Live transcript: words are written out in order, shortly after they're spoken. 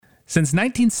Since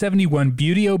 1971,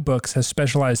 Buteo Books has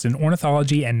specialized in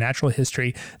ornithology and natural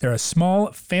history. They're a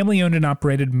small, family-owned and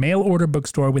operated mail-order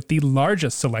bookstore with the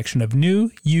largest selection of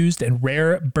new, used, and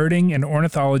rare birding and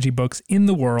ornithology books in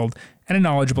the world, and a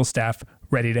knowledgeable staff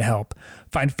ready to help.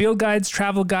 Find field guides,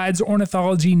 travel guides,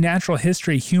 ornithology, natural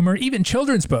history, humor, even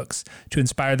children's books to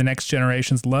inspire the next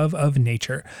generation's love of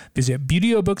nature. Visit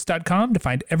buteobooks.com to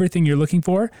find everything you're looking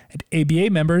for, and ABA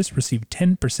members receive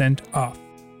 10% off.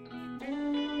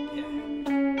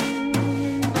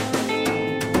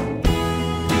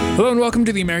 Hello and welcome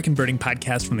to the American Birding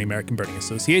Podcast from the American Birding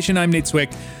Association. I'm Nate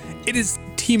Swick. It is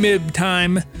TMIB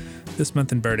time. This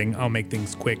month in birding, I'll make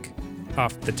things quick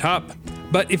off the top.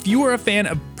 But if you are a fan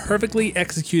of perfectly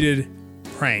executed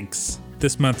pranks,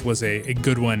 this month was a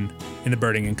good one in the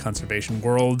birding and conservation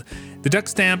world. The Duck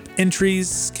Stamp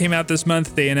entries came out this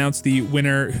month. They announced the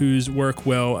winner whose work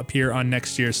will appear on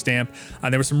next year's stamp.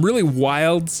 There were some really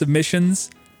wild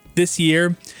submissions this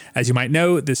year. As you might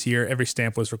know, this year every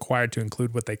stamp was required to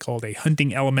include what they called a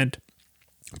hunting element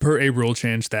per a rule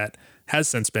change that has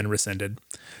since been rescinded.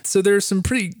 So there's some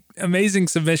pretty amazing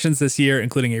submissions this year,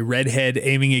 including a redhead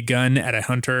aiming a gun at a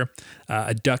hunter,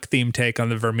 a duck-themed take on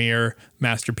the Vermeer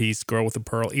masterpiece Girl with a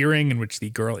Pearl Earring, in which the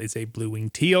girl is a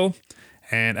blue-winged teal,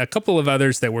 and a couple of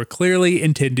others that were clearly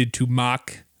intended to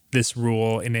mock this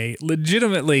rule in a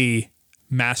legitimately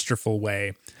masterful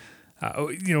way.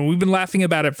 We've been laughing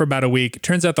about it for about a week. It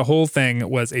turns out the whole thing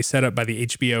was a setup by the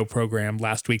HBO program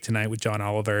Last Week Tonight with John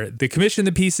Oliver. They commissioned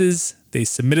the pieces. They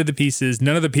submitted the pieces.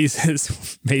 None of the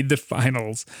pieces made the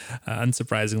finals,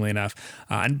 unsurprisingly enough.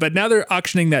 But now they're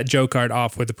auctioning that Joe card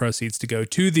off with the proceeds to go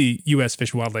to the U.S.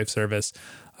 Fish and Wildlife Service,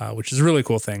 which is a really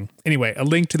cool thing. Anyway, a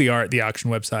link to the art, the auction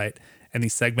website, and the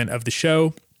segment of the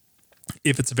show,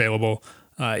 if it's available,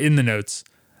 in the notes.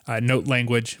 Note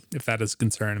language, if that is a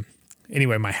concern.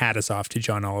 Anyway, my hat is off to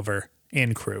John Oliver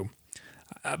and crew.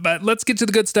 But let's get to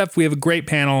the good stuff. We have a great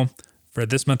panel for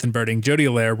this month in birding. Jody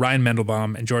Allaire, Ryan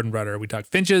Mendelbaum, and Jordan Rudder. We talk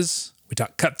finches, we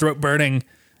talk cutthroat birding,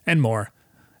 and more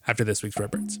after this week's Rare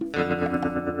Birds.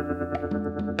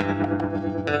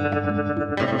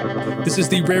 This is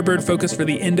the Rare Bird Focus for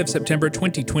the end of September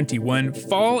 2021.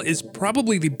 Fall is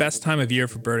probably the best time of year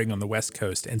for birding on the West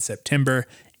Coast, and September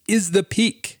is the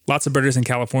peak. Lots of birders in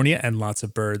California and lots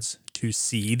of birds to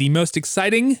see. The most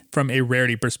exciting from a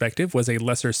rarity perspective was a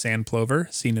lesser sand plover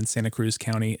seen in Santa Cruz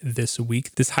County this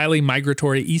week. This highly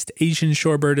migratory East Asian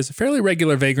shorebird is a fairly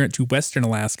regular vagrant to western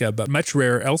Alaska, but much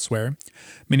rarer elsewhere.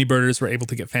 Many birders were able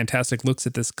to get fantastic looks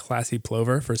at this classy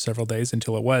plover for several days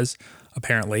until it was,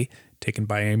 apparently, taken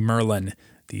by a merlin,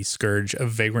 the scourge of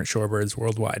vagrant shorebirds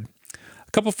worldwide.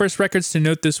 A couple first records to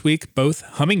note this week, both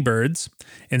hummingbirds.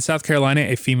 In South Carolina,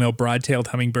 a female broad-tailed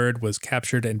hummingbird was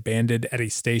captured and banded at a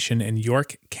station in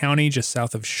York County, just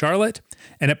south of Charlotte,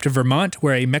 and up to Vermont,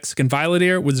 where a Mexican violet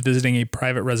ear was visiting a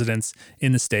private residence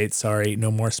in the state. Sorry,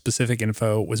 no more specific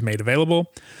info was made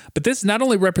available. But this not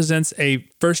only represents a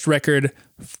first record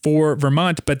for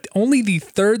Vermont, but only the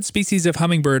third species of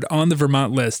hummingbird on the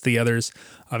Vermont list. The others,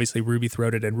 obviously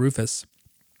ruby-throated and rufous.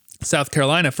 South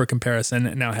Carolina, for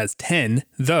comparison, now has 10,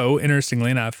 though,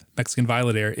 interestingly enough, Mexican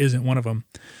violet ear isn't one of them.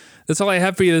 That's all I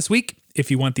have for you this week.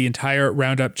 If you want the entire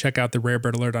roundup, check out the Rare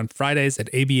Bird Alert on Fridays at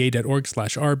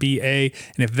aba.org/RBA.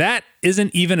 And if that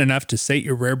isn't even enough to sate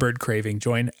your rare bird craving,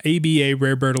 join ABA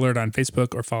Rare Bird Alert on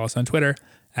Facebook or follow us on Twitter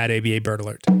at ABA Bird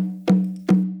Alert.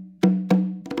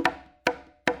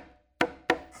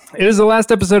 It is the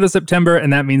last episode of September,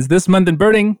 and that means this month in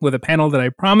birding with a panel that I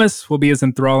promise will be as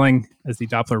enthralling as the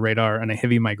Doppler radar on a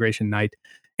heavy migration night.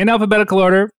 In alphabetical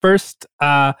order, first,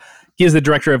 he is the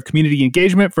Director of Community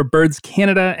Engagement for Birds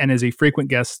Canada and is a frequent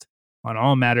guest on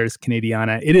All Matters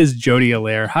Canadiana. It is Jody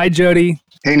Allaire. Hi, Jody.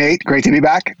 Hey, Nate. Great to be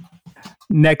back.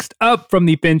 Next up from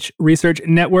the Finch Research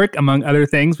Network, among other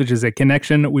things, which is a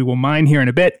connection we will mine here in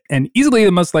a bit, and easily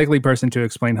the most likely person to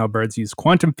explain how birds use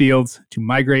quantum fields to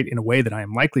migrate in a way that I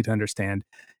am likely to understand,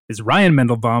 is Ryan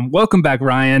Mendelbaum. Welcome back,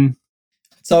 Ryan.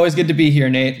 It's always good to be here,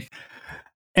 Nate.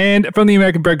 And from the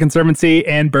American Bird Conservancy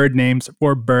and Bird Names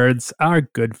for Birds, our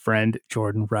good friend,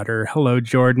 Jordan Rudder. Hello,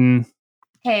 Jordan.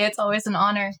 Hey, it's always an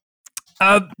honor.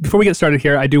 Before we get started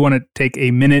here, I do want to take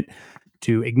a minute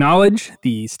to acknowledge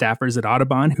the staffers at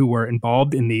Audubon who were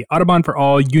involved in the Audubon for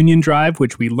All Union Drive,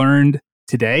 which we learned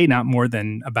today, not more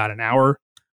than about an hour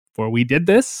before we did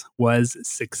this, was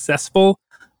successful.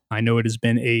 I know it has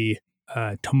been a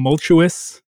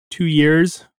tumultuous 2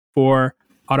 years for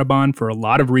Audubon for a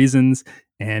lot of reasons.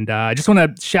 And I just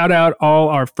want to shout out all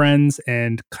our friends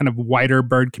and kind of wider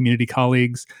bird community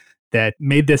colleagues that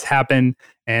made this happen.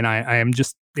 And I am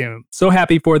just so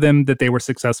happy for them that they were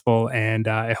successful, and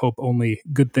I hope only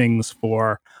good things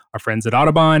for our friends at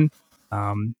Audubon,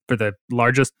 for the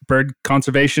largest bird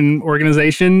conservation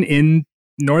organization in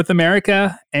North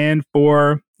America, and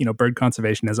for bird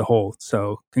conservation as a whole.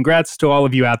 So congrats to all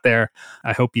of you out there.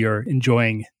 I hope you're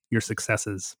enjoying your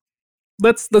successes.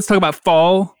 Let's talk about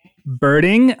fall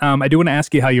birding. I do want to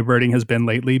ask you how your birding has been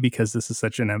lately, because this is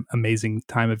such an amazing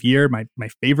time of year, my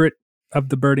favorite of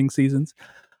the birding seasons.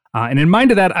 And in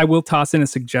mind of that, I will toss in a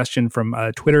suggestion from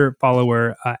a Twitter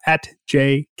follower at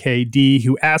JKD,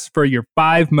 who asked for your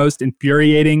 5 most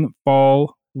infuriating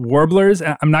fall warblers.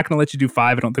 I'm not going to let you do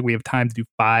 5. I don't think we have time to do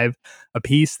 5 a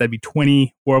piece. That'd be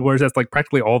 20 warblers. That's like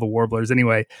practically all the warblers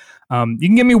anyway. You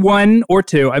can give me 1 or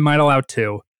 2. I might allow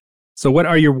 2. So what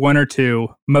are your 1 or 2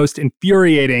 most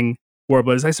infuriating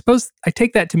warblers? I suppose I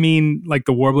take that to mean like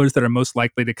the warblers that are most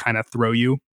likely to kind of throw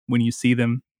you when you see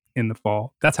them in the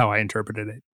fall. That's how I interpreted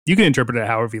it. You can interpret it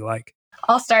however you like.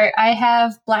 I'll start. I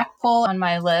have Blackpoll on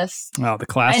my list. Oh, the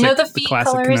classic. I know the feet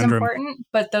color conundrum is important,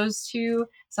 but those two,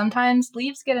 sometimes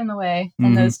leaves get in the way,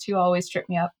 and those two always trip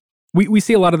me up. We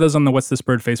see a lot of those on the What's This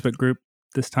Bird Facebook group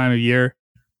this time of year.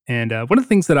 And one of the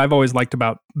things that I've always liked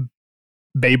about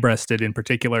bay-breasted in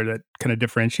particular that kind of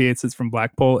differentiates it from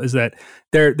Blackpoll is that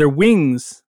their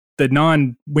wings, the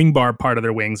non-wing bar part of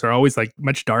their wings, are always like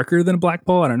much darker than a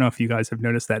Blackpoll. I don't know if you guys have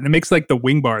noticed that. And it makes like the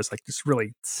wing bars like just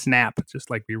really snap, just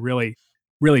like be really,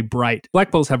 really bright.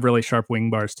 Blackpolls have really sharp wing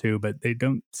bars too, but they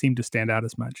don't seem to stand out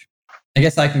as much. I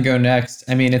guess I can go next.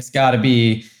 I mean, it's got to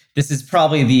be, this is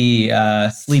probably the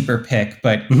sleeper pick,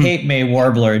 but Cape May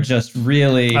Warbler just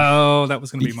really... Oh, that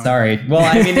was going to be mine. Sorry. Well,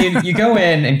 I mean, you go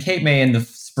in and Cape May in the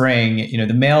spring,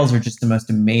 the males are just the most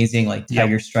amazing, like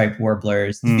tiger striped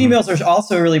warblers. The females are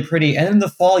also really pretty. And in the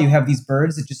fall, you have these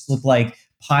birds that just look like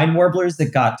pine warblers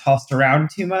that got tossed around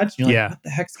too much. You're like, what the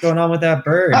heck's going on with that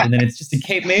bird? And then it's just a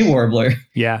Cape May Warbler.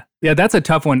 Yeah, that's a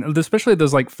tough one, especially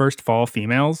those like first fall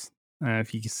females.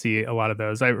 If you can see a lot of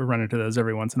those, I run into those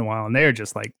every once in a while, and they're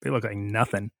just like, they look like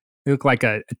nothing. They look like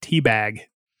a tea bag,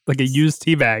 like a used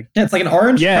tea bag. Yeah, it's like an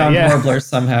orange crown warbler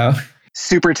somehow.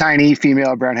 Super tiny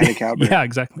female brown-headed cowbird. Yeah,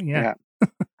 exactly. Yeah.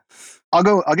 I'll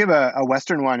give a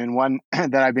Western one, and one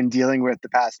that I've been dealing with the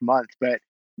past month, but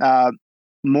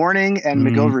Morning and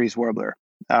McGilvery's warbler,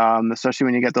 especially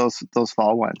when you get those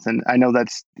fall ones. And I know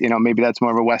that's, maybe that's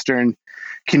more of a Western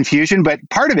confusion, but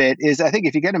part of it is I think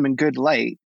if you get them in good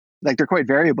light, like they're quite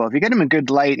variable. If you get them in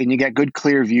good light and you get good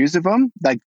clear views of them,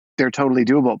 like they're totally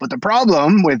doable. But the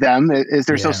problem with them is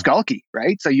they're so skulky,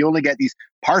 right? So you only get these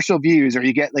partial views, or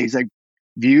you get these like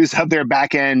views of their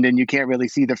back end, and you can't really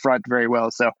see the front very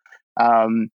well. So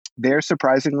they're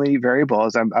surprisingly variable,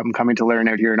 as I'm coming to learn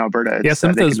out here in Alberta. Some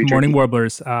of those morning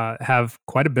warblers have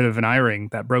quite a bit of an eye ring,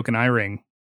 that broken eye ring.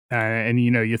 And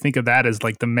you think of that as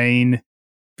like the main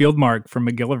field mark for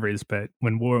McGillivray's, but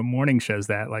when Morning shows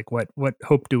that, like what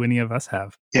hope do any of us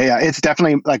have? Yeah, it's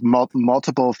definitely like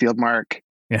multiple field mark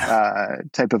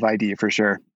type of ID for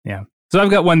sure. Yeah. So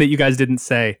I've got one that you guys didn't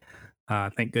say,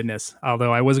 thank goodness.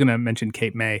 Although I was going to mention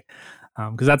Cape May,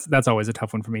 because that's always a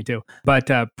tough one for me too. But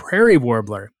prairie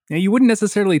warbler, you wouldn't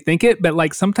necessarily think it, but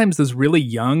like sometimes those really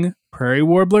young prairie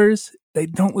warblers, they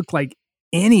don't look like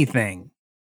anything.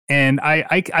 And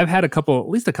I've had at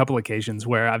least a couple occasions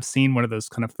where I've seen one of those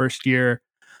kind of first year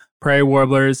prairie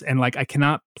warblers, and like I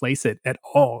cannot place it at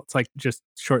all. It's like just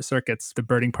short circuits the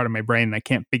birding part of my brain, and I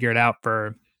can't figure it out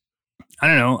for, I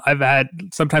don't know. I've had,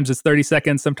 sometimes it's 30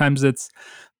 seconds, sometimes it's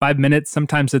 5 minutes,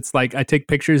 sometimes it's like I take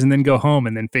pictures and then go home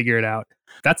and then figure it out.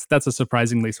 That's a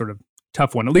surprisingly sort of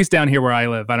tough one, at least down here where I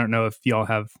live. I don't know if y'all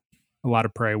have a lot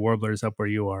of prairie warblers up where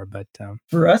you are, but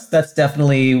for us, that's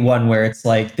definitely one where it's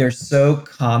like they're so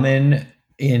common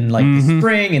in like the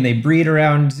spring, and they breed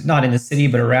around, not in the city,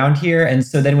 but around here. And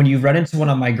so then when you run into one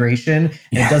on migration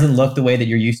and it doesn't look the way that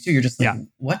you're used to, you're just like,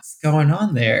 what's going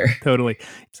on there? Totally.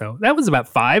 So that was about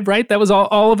 5, right? That was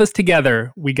all of us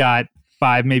together. We got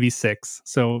 5, maybe 6.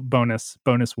 So bonus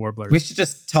warblers. We should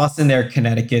just toss in there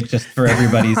Connecticut just for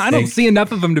everybody's I don't see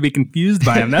enough of them to be confused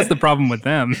by them. That's the problem with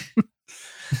them.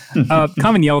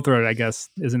 Common yellowthroat, I guess,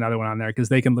 is another one on there, because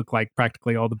they can look like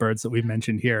practically all the birds that we've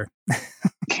mentioned here.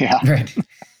 Yeah. Right.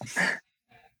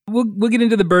 We'll get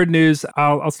into the bird news.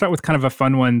 I'll start with kind of a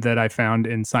fun one that I found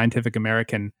in Scientific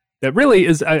American that really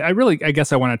is, I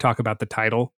guess I want to talk about the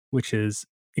title, which is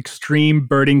Extreme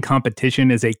Birding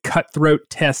Competition is a Cutthroat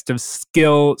Test of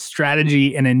Skill,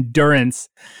 Strategy, and Endurance.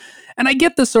 And I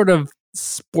get the sort of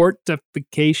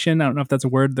sportification, I don't know if that's a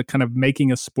word, the kind of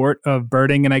making a sport of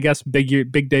birding. And I guess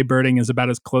big day birding is about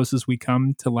as close as we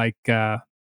come to like,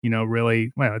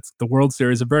 really, well, it's the World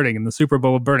Series of birding and the Super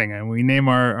Bowl of birding. And we name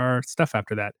our stuff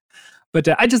after that. But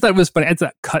I just thought it was funny. It's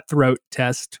a cutthroat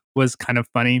test was kind of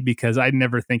funny because I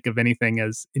never think of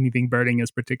anything birding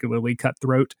as particularly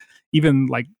cutthroat, even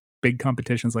like big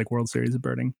competitions like World Series of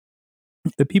Birding.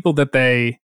 The people that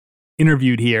they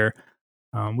interviewed here,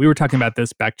 we were talking about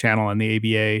this back channel on the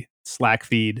ABA Slack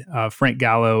feed, Frank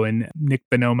Gallo and Nick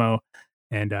Bonomo.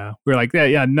 And we were like,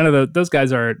 yeah, none of those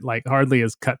guys are like hardly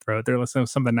as cutthroat. They're some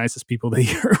of the nicest people that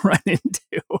you run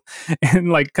into. And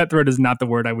like cutthroat is not the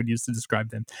word I would use to describe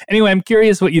them. Anyway, I'm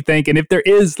curious what you think. And if there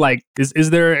is like, is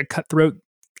there a cutthroat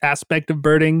aspect of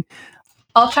birding?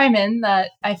 I'll chime in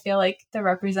that I feel like the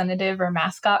representative or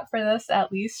mascot for this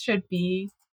at least should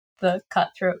be the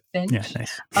cutthroat finch. Yeah,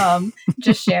 nice.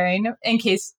 Just sharing in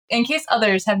case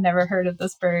others have never heard of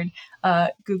this bird,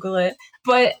 Google it.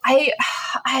 But I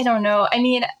don't know. I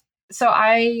mean, so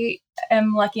I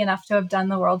am lucky enough to have done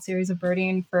the World Series of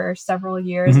Birding for several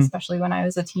years, especially when I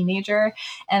was a teenager.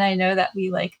 And I know that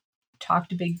we like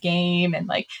talked a big game and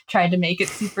like tried to make it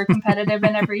super competitive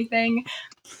and everything.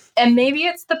 And maybe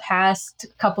it's the past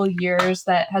couple years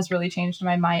that has really changed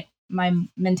my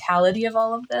mentality of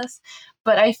all of this.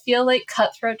 But I feel like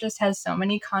cutthroat just has so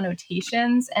many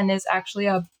connotations and is actually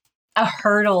a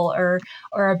hurdle or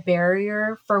a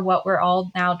barrier for what we're all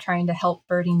now trying to help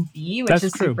birding be, which That's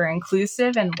is true. Super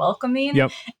inclusive and welcoming.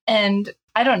 Yep. And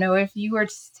I don't know if you were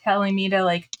telling me to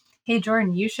like, hey,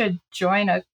 Jordan, you should join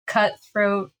a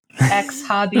cutthroat X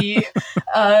hobby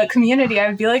community, I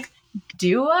would be like,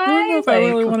 do I? I don't know if I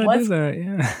really want to do that.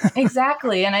 Yeah.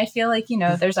 Exactly. And I feel like,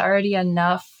 there's already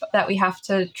enough that we have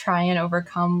to try and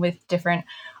overcome with different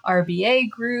RBA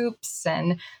groups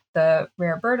and the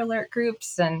Rare Bird Alert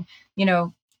groups and,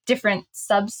 different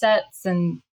subsets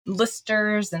and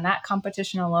listers and that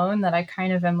competition alone that I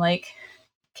kind of am like,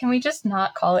 can we just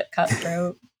not call it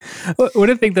cutthroat?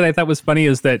 One thing that I thought was funny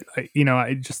is that,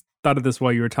 I just thought of this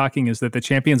while you were talking, is that the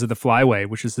Champions of the Flyway,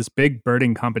 which is this big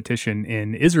birding competition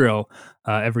in Israel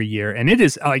every year. And it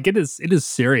is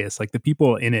serious. Like the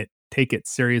people in it take it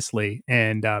seriously.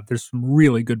 And there's some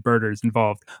really good birders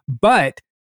involved. But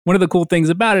one of the cool things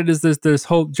about it is there's this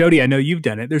whole, Jody, I know you've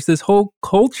done it. There's this whole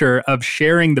culture of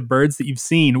sharing the birds that you've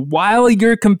seen while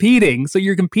you're competing. So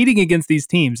you're competing against these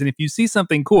teams. And if you see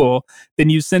something cool,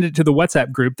 then you send it to the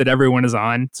WhatsApp group that everyone is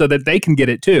on so that they can get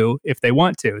it too, if they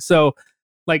want to. So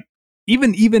like,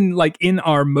 even like in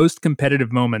our most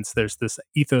competitive moments, there's this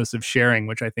ethos of sharing,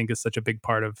 which I think is such a big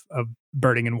part of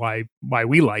birding and why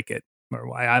we like it. Or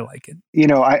why I like it.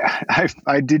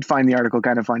 I did find the article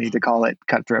kind of funny to call it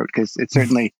cutthroat because it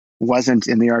certainly wasn't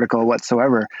in the article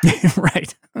whatsoever.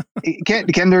 Right.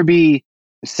 Can there be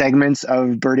segments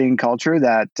of birding culture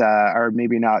that are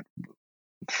maybe not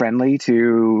friendly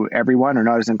to everyone or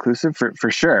not as inclusive?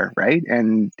 For sure, right?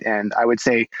 And I would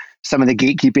say some of the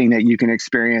gatekeeping that you can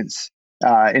experience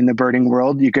in the birding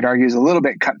world, you could argue is a little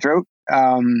bit cutthroat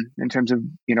in terms of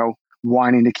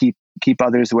wanting to keep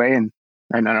others away. And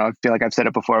I don't know, I feel like I've said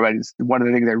it before, but it's one of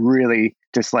the things I really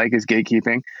dislike is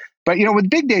gatekeeping. But, with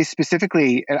big days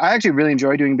specifically, and I actually really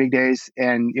enjoy doing big days.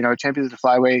 And, Champions of the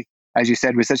Flyway, as you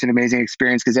said, was such an amazing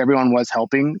experience because everyone was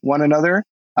helping one another.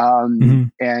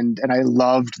 And I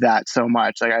loved that so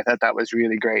much. Like, I thought that was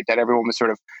really great that everyone was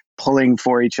sort of pulling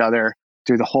for each other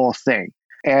through the whole thing.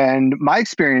 And my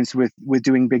experience with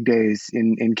doing big days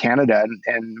in Canada,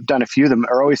 and done a few of them,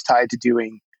 are always tied to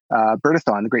doing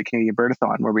Birdathon, the Great Canadian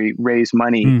Birdathon, where we raise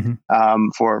money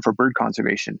for bird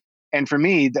conservation. And for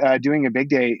me, doing a big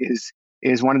day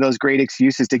is one of those great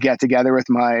excuses to get together with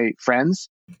my friends.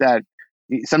 That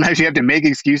sometimes you have to make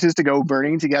excuses to go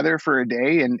birding together for a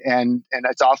day, and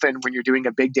it's often when you're doing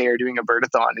a big day or doing a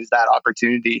Birdathon is that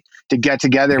opportunity to get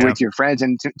together with your friends.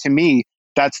 And to me,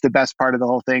 that's the best part of the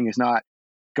whole thing, is not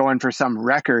going for some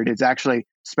record. It's actually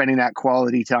spending that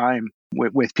quality time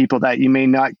with people that you may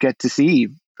not get to see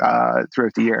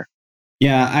throughout the year.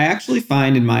 Yeah, I actually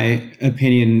find, in my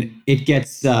opinion, it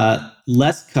gets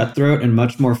less cutthroat and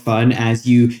much more fun as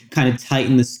you kind of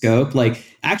tighten the scope. Like,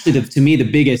 actually, to me, the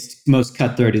biggest, most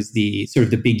cutthroat is the sort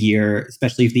of the big year,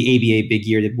 especially if the ABA big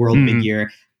year, the world big year.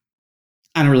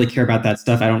 I don't really care about that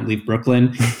stuff. I don't leave Brooklyn.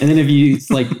 And then if you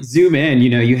like zoom in,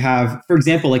 you have, for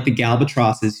example, like the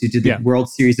Galbatrosses who did the World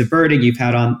Series of Birding. You've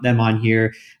had them on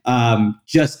here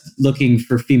just looking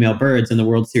for female birds in the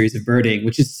World Series of Birding,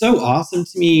 which is so awesome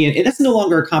to me. And that's no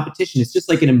longer a competition. It's just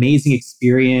like an amazing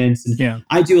experience. And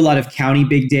I do a lot of county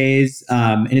big days.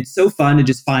 And it's so fun to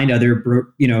just find other,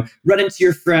 run into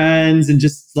your friends and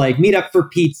just like meet up for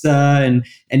pizza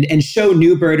and show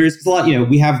new birders. Because a lot,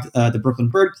 we have the Brooklyn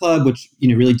Bird Club, which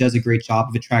really does a great job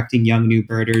of attracting young new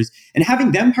birders and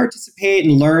having them participate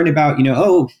and learn about,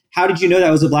 how did you know that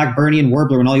was a Blackburnian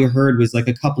warbler when all you heard was like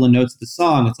a couple of notes of the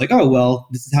song? It's like, oh, well,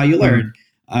 this is how you learn.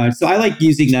 So I like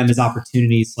using them as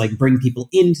opportunities to like bring people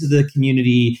into the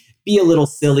community, be a little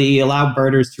silly, allow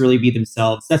birders to really be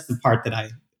themselves. That's the part that I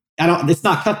don't. It's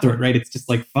not cutthroat, right? It's just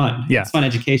like fun. Yeah, it's fun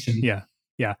education.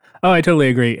 Yeah. Oh, I totally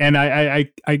agree. And I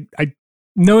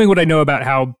knowing what I know about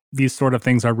how these sort of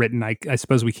things are written, I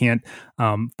suppose we can't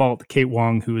fault Kate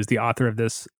Wong, who is the author of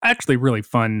this actually really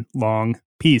fun long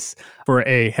piece, for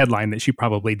a headline that she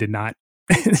probably did not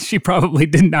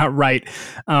write.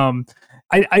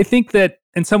 I think that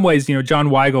in some ways, John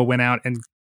Weigel went out and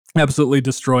absolutely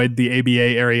destroyed the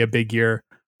ABA area big year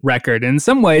record. And in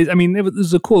some ways, I mean, it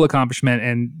was a cool accomplishment,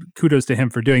 and kudos to him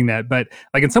for doing that. But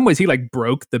like in some ways, he like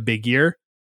broke the big year.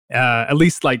 At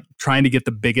least like trying to get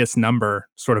the biggest number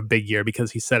sort of big year,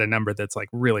 because he set a number that's like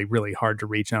really, really hard to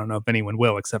reach. I don't know if anyone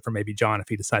will, except for maybe John if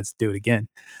he decides to do it again.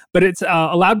 But it's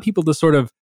allowed people to sort of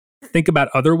think about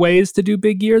other ways to do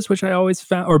big years, which I always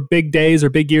found, or big days or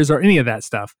big years or any of that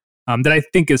stuff that I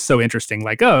think is so interesting.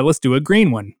 Like, oh, let's do a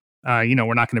green one. We're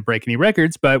not going to break any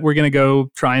records, but we're going to go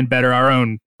try and better our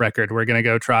own record. We're going to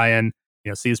go try and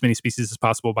see as many species as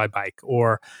possible by bike,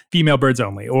 or female birds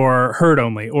only, or herd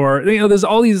only, or there's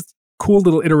all these cool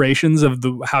little iterations of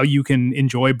how you can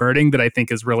enjoy birding that I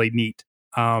think is really neat.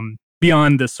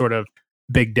 Beyond this sort of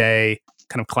big day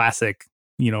kind of classic,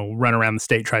 run around the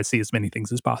state, try to see as many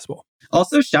things as possible.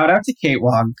 Also, shout out to Kate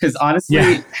Wong, because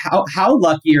honestly, how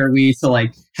lucky are we to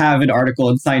like have an article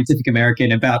in Scientific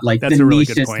American about like the really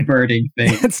nichest birding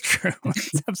thing? That's true.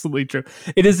 It's absolutely true.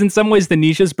 It is in some ways the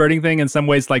nichest birding thing, in some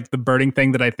ways like the birding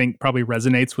thing that I think probably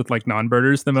resonates with like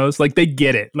non-birders the most. Like they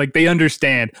get it. Like they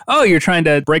understand, oh, you're trying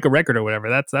to break a record or whatever.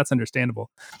 That's understandable.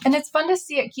 And it's fun to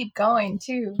see it keep going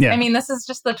too. Yeah. I mean, this is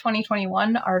just the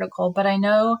 2021 article, but I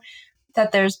know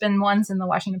that there's been ones in the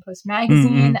Washington Post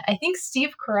magazine. I think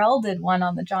Steve Carell did one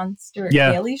on the Jon Stewart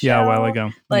Daily Show. Yeah, a while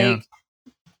ago. Like,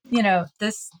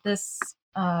 this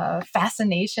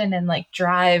fascination and like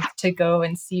drive to go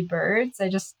and see birds.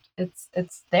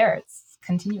 It's there. It's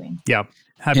continuing. Yeah,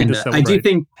 happy to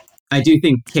celebrate. I do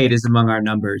think Kate is among our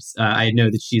numbers. I know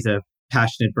that she's a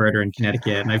passionate birder in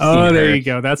Connecticut, and I've seen her. There you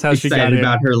go. That's how she got it.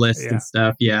 About her list and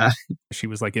stuff. Yeah, she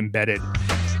was like embedded.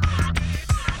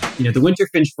 The winter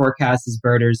finch forecast is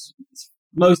birders'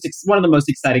 one of the most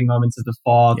exciting moments of the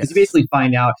fall, because you basically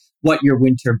find out what your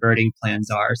winter birding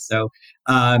plans are. So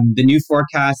the new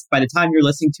forecast, by the time you're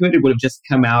listening to it, it would have just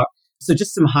come out. So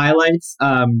just some highlights.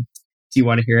 Do you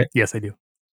want to hear it? Yes, I do.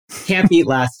 Can't beat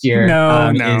last year.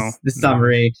 Is the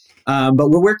summary. But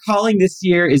what we're calling this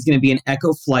year is going to be an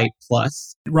Echo Flight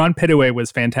Plus. Ron Pittaway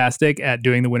was fantastic at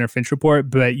doing the Winter Finch Report,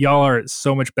 but y'all are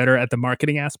so much better at the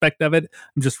marketing aspect of it.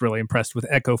 I'm just really impressed with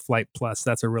Echo Flight Plus.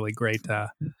 That's a really great.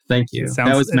 Thank you.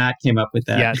 Matt came up with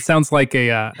that. Yeah, it sounds like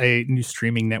a new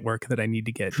streaming network that I need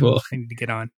to get. Cool. I need to get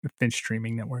on the Finch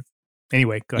streaming network.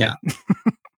 Anyway, go ahead.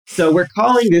 So we're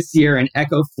calling this year an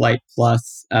Echo Flight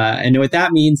Plus. And what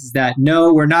that means is that,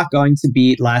 no, we're not going to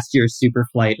beat last year's Super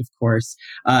Flight, of course.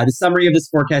 The summary of this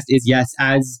forecast is, yes,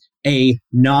 as a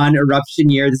non-eruption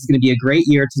year, this is going to be a great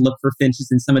year to look for finches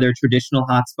in some of their traditional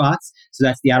hotspots. So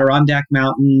that's the Adirondack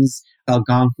Mountains,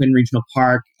 Algonquin Regional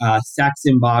Park,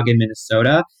 Sax-Zim Bog in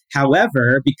Minnesota.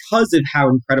 However, because of how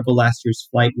incredible last year's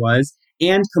flight was,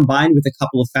 and combined with a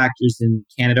couple of factors in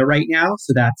Canada right now,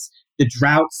 so that's the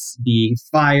droughts, the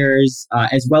fires,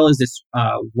 as well as this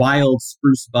wild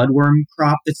spruce budworm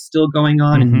crop that's still going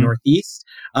on in the Northeast.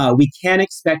 We can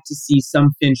expect to see some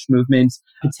finch movement,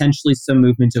 potentially some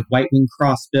movement of white-winged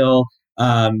crossbill,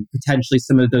 potentially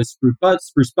some of those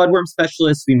spruce budworm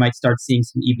specialists. We might start seeing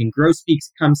some evening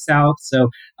grosbeaks come south. So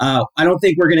I don't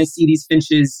think we're going to see these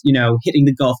finches, hitting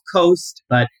the Gulf Coast,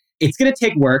 but it's going to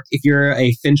take work. If you're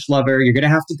a finch lover, you're going to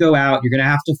have to go out. You're going to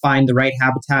have to find the right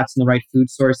habitats and the right food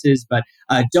sources. But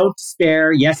don't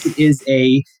despair. Yes, it is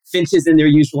a finches in their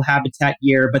usual habitat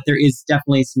year, but there is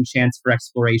definitely some chance for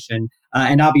exploration.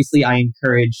 And obviously, I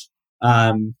encourage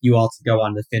you all to go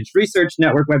on the Finch Research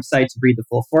Network website to read the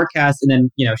full forecast. And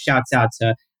then, shouts out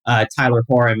to Tyler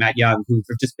Hoare and Matt Young, who've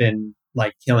just been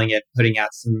like killing it, putting out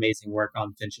some amazing work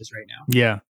on finches right now.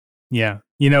 Yeah. Yeah.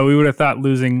 We would have thought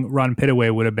losing Ron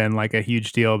Pittaway would have been like a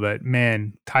huge deal, but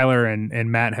man, Tyler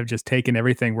and Matt have just taken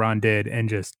everything Ron did and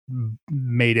just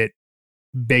made it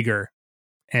bigger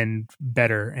and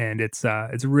better. And it's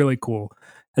really cool.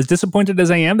 As disappointed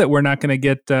as I am that we're not going to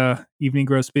get evening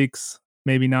grosbeaks,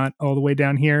 maybe not all the way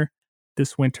down here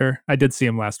this winter. I did see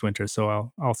him last winter,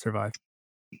 so I'll survive.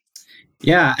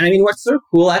 Yeah. And I mean, what's so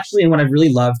cool actually, and what I've really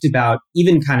loved about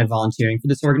even kind of volunteering for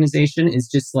this organization is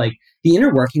just like the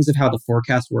inner workings of how the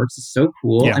forecast works is so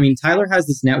cool. Yeah. I mean, Tyler has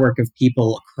this network of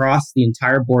people across the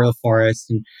entire boreal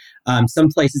forest, and some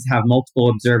places have multiple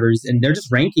observers, and they're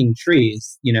just ranking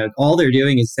trees. You know, all they're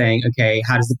doing is saying, okay,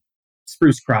 how does the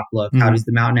spruce crop look? How does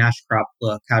the mountain ash crop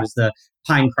look? How does the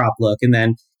pine crop look? And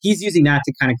then he's using that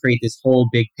to kind of create this whole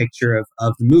big picture of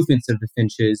the movements of the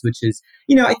finches, which is,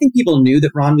 you know, I think people knew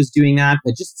that Ron was doing that,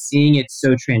 but just seeing it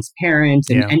so transparent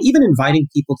and even inviting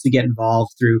people to get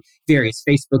involved through various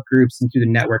Facebook groups and through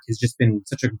the network has just been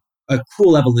such a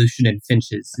cool evolution in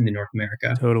finches in North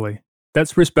America. Totally. That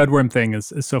spruce bedworm thing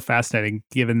is so fascinating,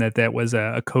 given that was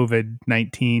a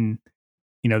COVID-19.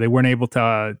 You know, they weren't able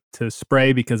to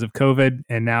spray because of COVID,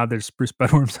 and now there's spruce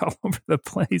bedworms all over the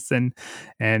place.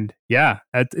 And yeah,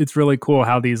 it's really cool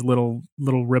how these little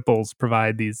ripples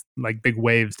provide these like big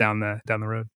waves down the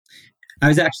road. I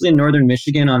was actually in northern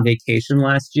Michigan on vacation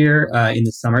last year in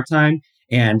the summertime,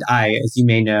 and I, as you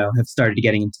may know, have started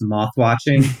getting into moth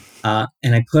watching.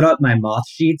 And I put up my moth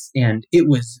sheets, and it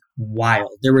was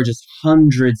wild. There were just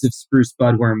hundreds of spruce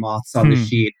budworm moths on the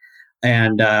sheet.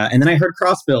 And then I heard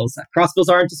crossbills. Crossbills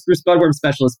aren't a spruce budworm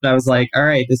specialist, but I was like, all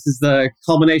right, this is the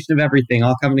culmination of everything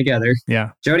all coming together. Yeah.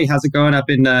 Jody, how's it going up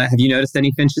in, have you noticed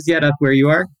any finches yet up where you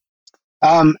are?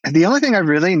 The only thing I've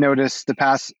really noticed the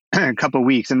past couple of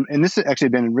weeks, and this has actually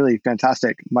been a really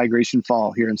fantastic migration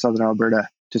fall here in southern Alberta,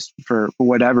 just for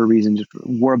whatever reason, just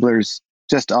warblers,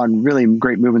 just on really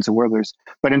great movements of warblers.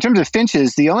 But in terms of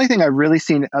finches, the only thing I've really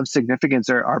seen of significance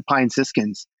are pine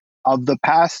siskins. Of the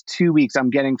past 2 weeks,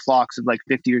 I'm getting flocks of like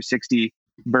 50 or 60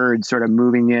 birds sort of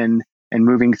moving in and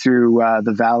moving through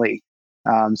the valley.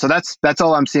 So that's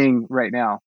all I'm seeing right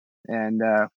now. And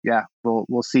yeah,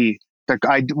 we'll see.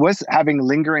 I was having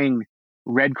lingering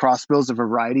red crossbills of a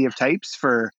variety of types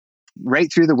for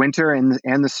right through the winter and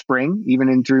the spring, even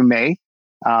in through May.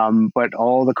 But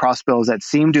all the crossbills that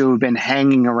seem to have been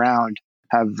hanging around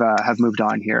have moved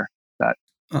on here.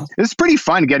 It's pretty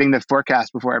fun getting the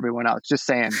forecast before everyone else. Just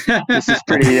saying, this is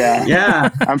pretty. Yeah,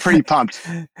 I'm pretty pumped.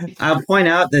 I'll point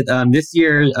out that this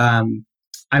year,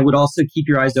 I would also keep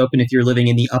your eyes open if you're living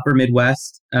in the upper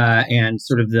Midwest and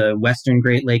sort of the Western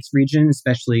Great Lakes region,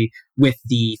 especially with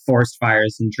the forest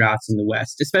fires and droughts in the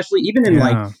West, especially even in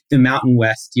like the Mountain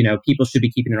West. You know, people should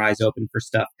be keeping their eyes open for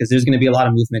stuff because there's going to be a lot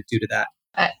of movement due to that.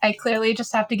 I clearly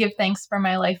just have to give thanks for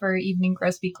my lifer evening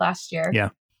grosbeak last year.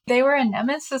 Yeah. They were a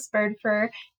nemesis bird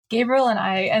for Gabriel and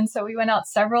I. And so we went out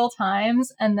several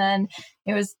times. And then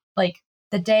it was like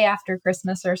the day after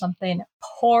Christmas or something,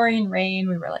 pouring rain.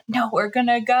 We were like, no, we're going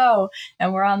to go.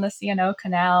 And we're on the C&O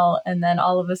Canal. And then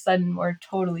all of a sudden we're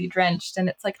totally drenched. And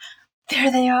it's like,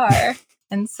 there they are.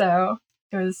 And so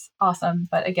it was awesome.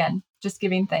 But again, just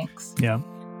giving thanks. Yeah.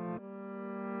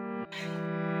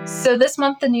 So this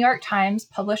month, the New York Times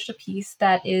published a piece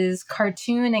that is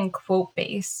cartoon and quote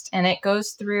based, and it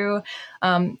goes through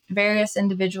various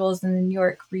individuals in the New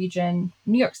York region,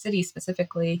 New York City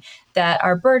specifically, that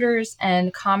are birders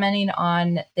and commenting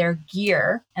on their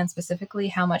gear and specifically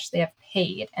how much they have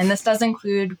paid. And this does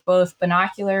include both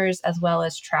binoculars as well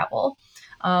as travel.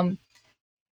 And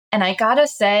I gotta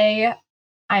say,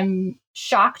 I'm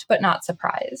shocked but not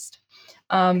surprised.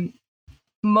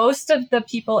 Most of the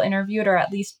people interviewed, or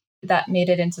at least that made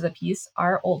it into the piece,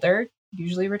 are older,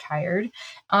 usually retired.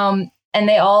 And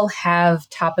they all have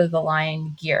top of the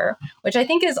line gear, which I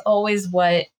think is always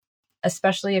what,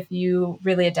 especially if you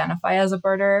really identify as a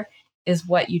birder, is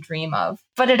what you dream of.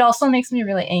 But it also makes me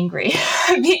really angry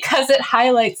because it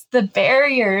highlights the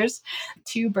barriers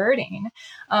to birding.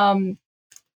 I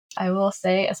will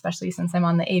say, especially since I'm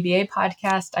on the ABA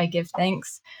podcast, I give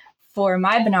thanks for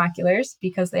my binoculars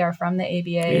because they are from the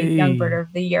ABA Young Birder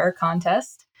of the Year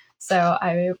contest. So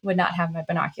I would not have my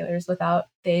binoculars without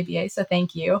the ABA. So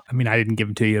thank you. I mean, I didn't give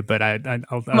them to you, but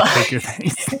I'll take your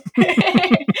thanks.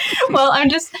 Well,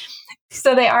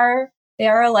 so they are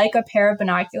like a pair of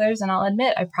binoculars, and I'll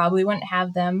admit I probably wouldn't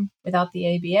have them without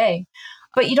the ABA.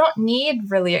 But you don't need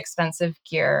really expensive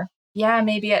gear. Yeah,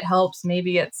 maybe it helps.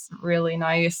 Maybe it's really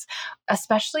nice,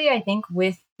 especially I think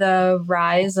with the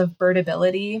rise of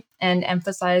birdability and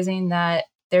emphasizing that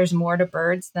there's more to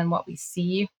birds than what we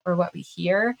see or what we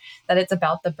hear, that it's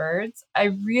about the birds.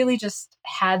 I really just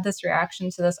had this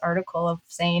reaction to this article of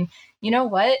saying, you know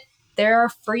what? There are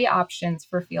free options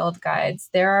for field guides.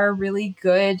 There are really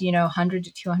good, $100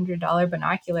 to $200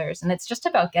 binoculars, and it's just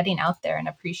about getting out there and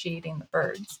appreciating the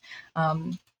birds.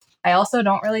 I also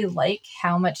don't really like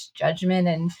how much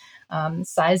judgment and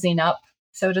sizing up,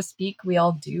 so to speak, we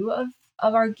all do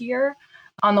of our gear.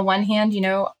 On the one hand,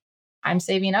 I'm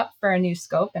saving up for a new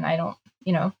scope and I don't,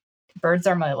 birds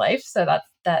are my life. So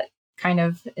that kind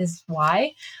of is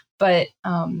why. But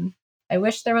I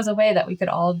wish there was a way that we could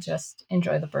all just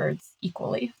enjoy the birds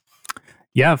equally.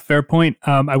 Yeah, fair point.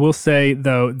 I will say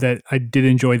though that I did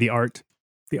enjoy the art.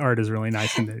 The art is really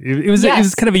nice, and it was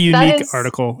kind of a unique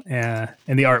article, and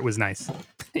the art was nice,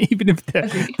 even if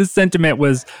the sentiment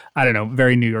was, I don't know,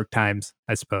 very New York Times,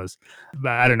 I suppose.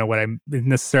 But I don't know what I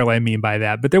necessarily mean by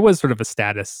that, but there was sort of a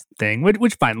status thing,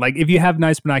 which fine. Like if you have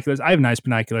nice binoculars, I have nice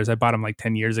binoculars. I bought them like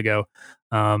 10 years ago,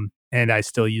 and I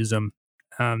still use them.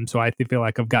 So I feel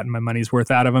like I've gotten my money's worth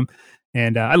out of them,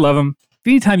 and I love them.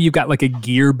 Anytime you've got like a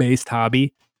gear-based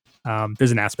hobby,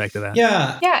 there's an aspect of that.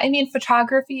 Yeah. I mean,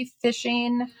 photography,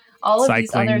 fishing, all of Cycling,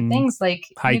 these other things, like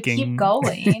hiking. You keep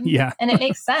going. Yeah. And it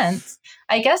makes sense.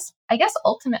 I guess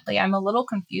ultimately I'm a little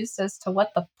confused as to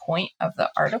what the point of the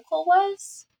article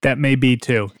was. That may be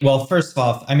too. Well, first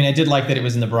off, I mean, I did like that it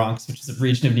was in the Bronx, which is a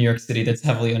region of New York City that's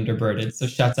heavily underbirded. So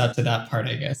shouts out to that part,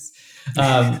 I guess.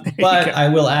 But I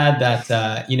will add that,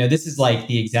 this is like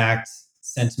the exact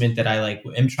sentiment that I like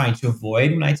am trying to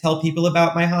avoid when I tell people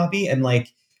about my hobby. And like,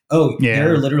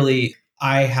 there are literally,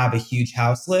 I have a huge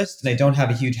house list, and I don't have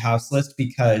a huge house list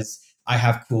because I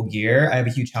have cool gear. I have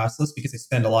a huge house list because I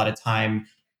spend a lot of time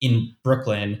in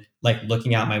Brooklyn, like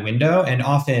looking out my window. And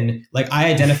often, like I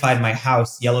identified my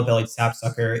house, yellow-bellied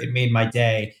sapsucker. It made my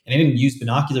day. And I didn't use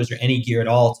binoculars or any gear at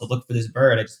all to look for this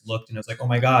bird. I just looked and I was like, oh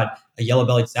my God, a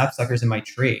yellow-bellied sapsucker is in my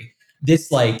tree. This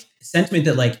like sentiment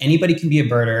that like anybody can be a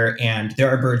birder and there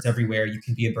are birds everywhere. You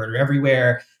can be a birder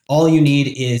everywhere. All you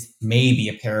need is maybe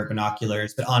a pair of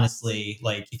binoculars. But honestly,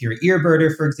 like if you're an ear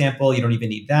birder, for example, you don't even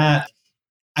need that.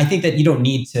 I think that you don't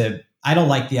need to, I don't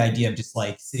like the idea of just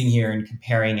like sitting here and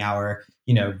comparing our,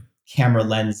 camera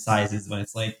lens sizes when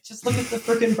it's like, just look at the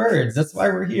freaking birds. That's why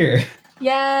we're here.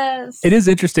 Yes. It is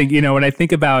interesting, when I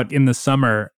think about in the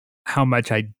summer, how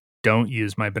much I don't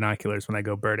use my binoculars when I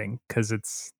go birding, because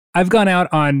I've gone out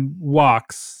on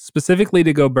walks specifically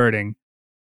to go birding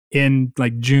in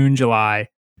like June, July,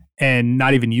 and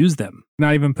not even use them,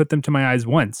 not even put them to my eyes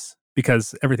once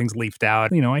because everything's leafed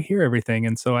out. I hear everything.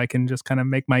 And so I can just kind of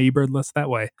make my eBird list that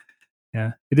way.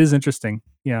 Yeah, it is interesting.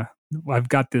 Yeah, I've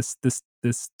got this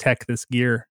tech, this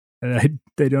gear that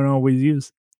they don't always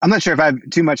use. I'm not sure if I have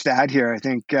too much to add here. I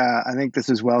think this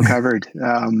is well covered.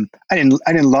 I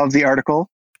didn't love the article,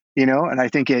 and I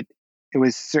think it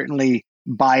was certainly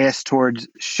biased towards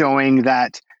showing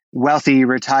that wealthy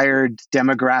retired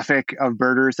demographic of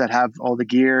birders that have all the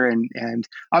gear, and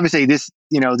obviously these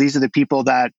are the people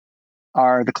that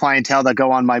are the clientele that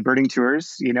go on my birding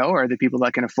tours, or the people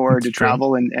that can afford to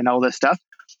travel and all this stuff.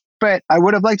 But I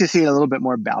would have liked to see a little bit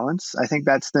more balance. I think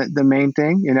that's the main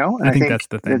thing, and I think that's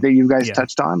the thing that you guys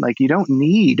touched on. Like, you don't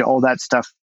need all that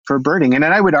stuff for birding. And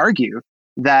then I would argue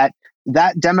that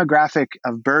demographic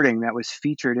of birding that was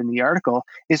featured in the article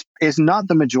is not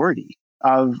the majority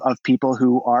of people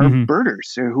who are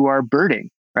birders or who are birding,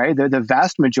 right? They're the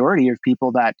vast majority of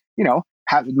people that,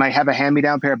 might have a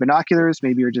hand-me-down pair of binoculars,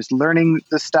 maybe are just learning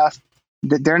the stuff.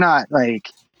 That they're not like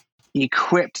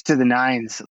equipped to the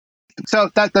nines. So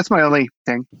that's my only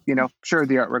thing. Sure,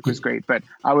 the artwork was great, but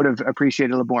I would have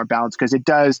appreciated a little more balance because it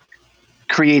does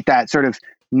create that sort of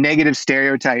negative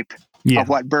stereotype of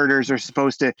what birders are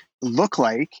supposed to look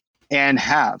like and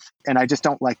have. And I just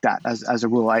don't like that as a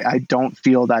rule. I don't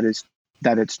feel that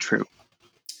it's true.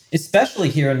 Especially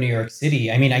here in New York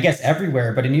City. I mean, I guess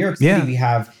everywhere, but in New York City,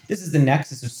 this is the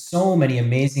nexus of so many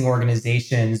amazing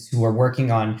organizations who are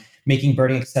working on making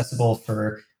birding accessible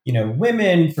for,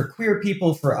 women, for queer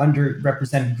people, for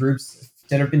underrepresented groups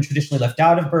that have been traditionally left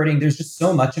out of birding. There's just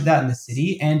so much of that in the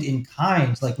city and in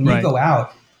kind. Like when you go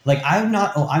out, like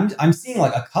I'm seeing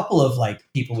like a couple of like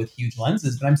people with huge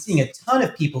lenses, but I'm seeing a ton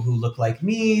of people who look like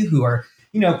me, who are,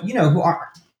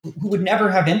 who would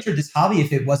never have entered this hobby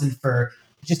if it wasn't for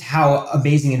just how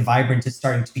amazing and vibrant it's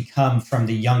starting to become from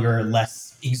the younger,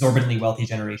 less exorbitantly wealthy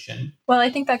generation. Well,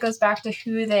 I think that goes back to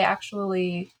who they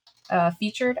actually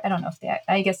featured. I don't know if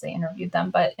I guess they interviewed them,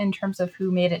 but in terms of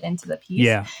who made it into the piece.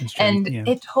 Yeah.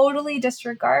 It totally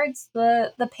disregards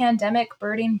the pandemic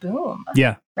birding boom.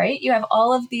 Yeah. Right? You have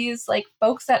all of these like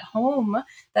folks at home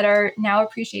that are now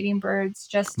appreciating birds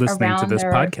just listening around to this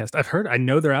podcast. I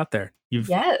know they're out there. You've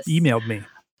emailed me.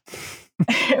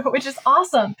 Which is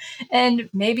awesome. And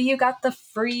maybe you got the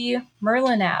free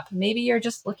Merlin app. Maybe you're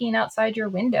just looking outside your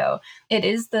window. It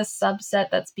is the subset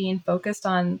that's being focused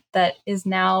on that is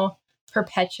now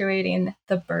perpetuating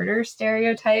the birder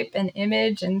stereotype and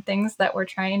image and things that we're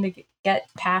trying to get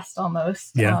past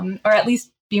almost, or at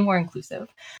least be more inclusive.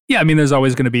 Yeah, I mean, there's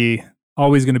always going to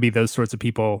be those sorts of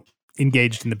people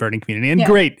engaged in the birding community. And Yeah.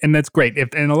 great. And that's great.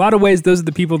 If in a lot of ways, those are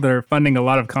the people that are funding a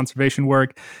lot of conservation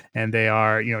work, and they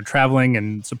are, traveling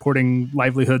and supporting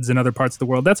livelihoods in other parts of the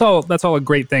world. That's all a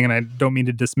great thing. And I don't mean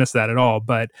to dismiss that at all.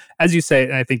 But as you say,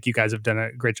 and I think you guys have done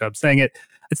a great job saying it,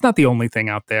 it's not the only thing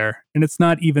out there. And it's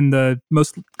not even the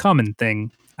most common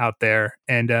thing out there.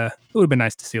 And it would have been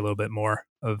nice to see a little bit more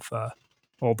of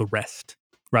all the rest,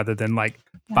 rather than like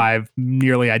 5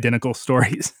 nearly identical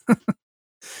stories.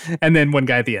 And then one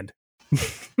guy at the end.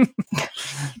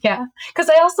 Yeah, because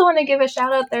I also want to give a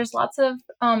shout out. There's lots of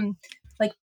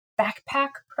like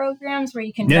backpack programs where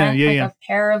you can rent a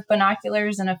pair of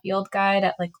binoculars and a field guide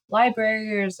at like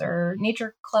libraries or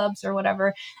nature clubs or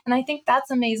whatever. And I think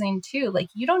that's amazing too. Like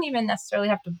you don't even necessarily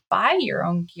have to buy your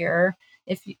own gear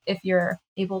if you're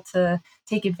able to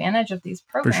take advantage of these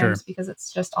programs, because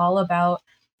it's just all about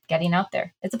getting out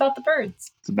there. It's about the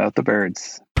birds. It's about the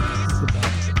birds.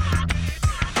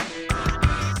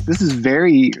 This is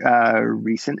very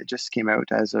recent. It just came out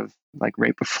as of like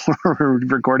right before we're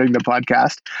recording the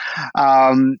podcast.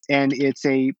 And it's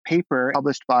a paper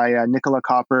published by Nicola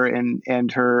Copper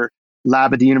and her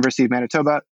lab at the University of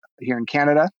Manitoba here in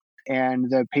Canada. And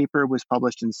the paper was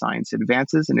published in Science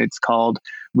Advances, and it's called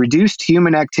Reduced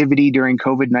Human Activity During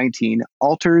COVID-19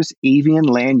 Alters Avian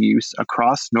Land Use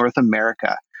Across North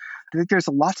America. I think there's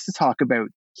lots to talk about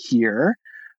here.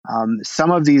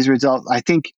 Some of these results, I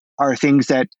think, are things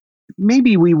that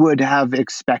maybe we would have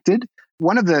expected.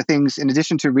 One of the things, in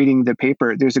addition to reading the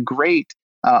paper, there's a great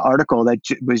article that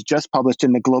was just published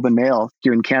in the Globe and Mail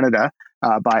here in Canada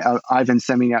by Ivan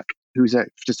Semeniuk, who's a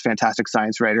just fantastic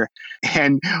science writer.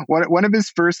 And one of his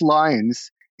first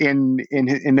lines in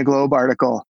the Globe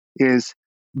article is,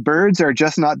 "Birds are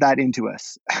just not that into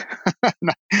us."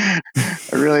 I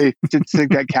really just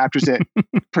think that captures it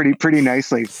pretty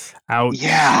nicely. Ouch.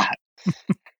 Yeah.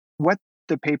 What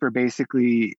the paper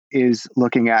basically is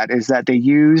looking at is that they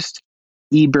used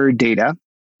eBird data,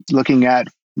 looking at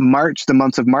the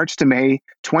months of March to May,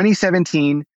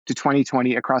 2017 to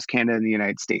 2020 across Canada and the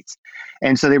United States.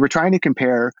 And so they were trying to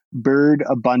compare bird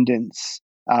abundance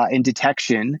and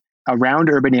detection around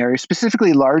urban areas,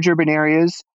 specifically large urban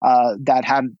areas that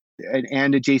have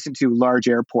and adjacent to large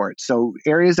airports. So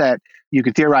areas that you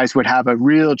could theorize would have a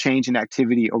real change in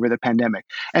activity over the pandemic.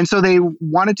 And so they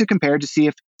wanted to compare to see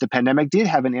if the pandemic did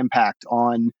have an impact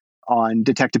on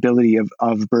detectability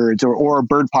of birds or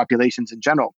bird populations in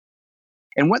general.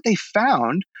 And what they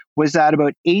found was that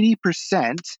about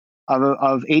 80%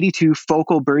 of 82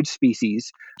 focal bird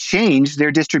species changed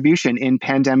their distribution in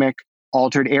pandemic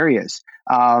altered areas.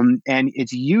 And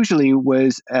it usually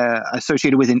was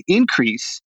associated with an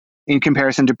increase in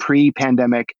comparison to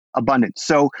pre-pandemic abundance.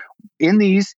 So in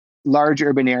these large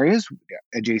urban areas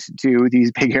adjacent to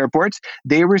these big airports,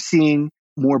 they were seeing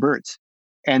more birds.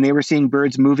 And they were seeing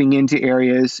birds moving into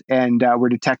areas and were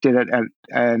detected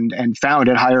and found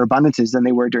at higher abundances than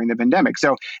they were during the pandemic.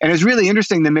 So, and it's really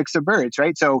interesting, the mix of birds,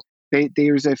 right? So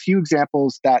there's a few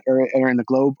examples that are in the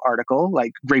Globe article,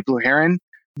 like great blue heron,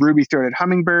 ruby-throated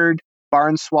hummingbird,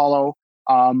 barn swallow,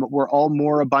 were all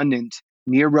more abundant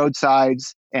near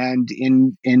roadsides and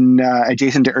in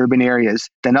adjacent to urban areas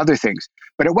than other things.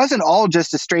 But it wasn't all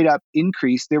just a straight up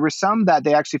increase. There were some that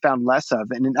they actually found less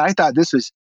of. And I thought this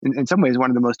was, in some ways,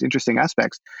 one of the most interesting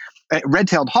aspects.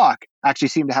 Red-tailed hawk actually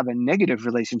seemed to have a negative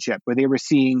relationship where they were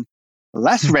seeing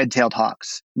less red-tailed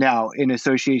hawks now in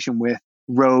association with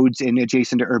roads in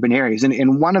adjacent to urban areas.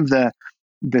 And one of the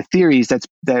theories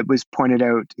that was pointed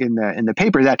out in the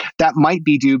paper that might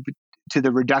be due to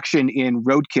the reduction in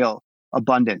roadkill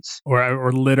abundance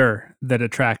or litter that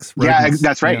attracts rodents. Yeah,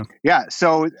 that's right. Yeah.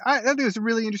 So I think it's a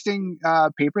really interesting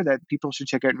paper that people should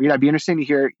check out and read. I'd be interested to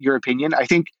hear your opinion. I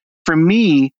think for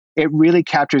me, it really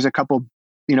captures a couple,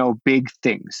 big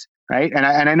things, right? And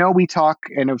I know we talk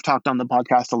and have talked on the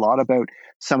podcast a lot about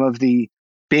some of the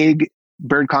big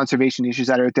bird conservation issues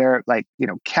that are out there, like,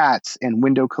 cats and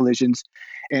window collisions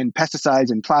and pesticides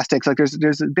and plastics. Like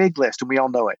there's a big list and we all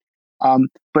know it.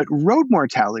 But road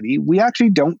mortality, we actually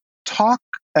don't talk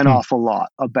an awful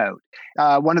lot about.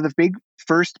 One of the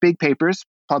first big papers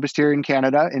published here in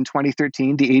Canada in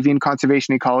 2013, the Avian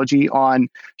Conservation Ecology on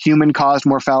Human-Caused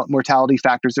Mortality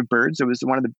Factors of Birds. It was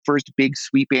one of the first big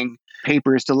sweeping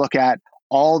papers to look at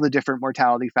all the different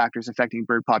mortality factors affecting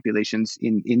bird populations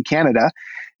in Canada.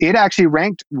 It actually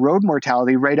ranked road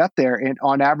mortality right up there, and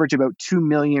on average about 2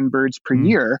 million birds per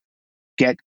year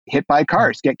get hit by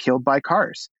cars, get killed by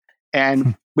cars.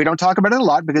 And we don't talk about it a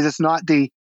lot because it's not the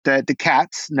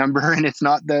cats number and it's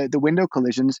not the window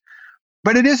collisions,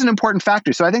 but it is an important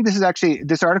factor. So I think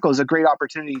this article is a great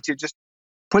opportunity to just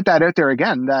put that out there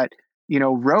again, that,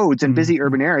 roads and busy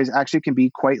urban areas actually can be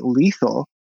quite lethal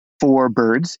for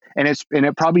birds. And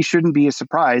it probably shouldn't be a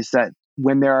surprise that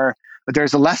when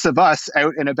there's less of us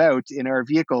out and about in our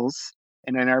vehicles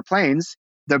and in our planes,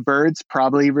 the birds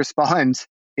probably respond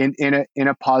in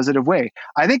a positive way.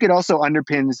 I think it also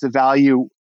underpins the value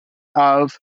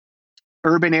of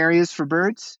urban areas for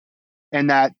birds, and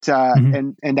that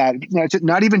and that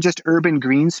not even just urban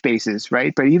green spaces,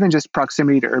 right? But even just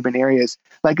proximity to urban areas.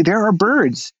 Like, there are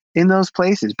birds in those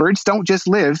places. Birds don't just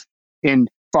live in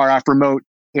far off remote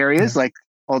areas like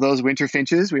all those winter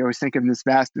finches. We always think of them as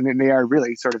vast, and they are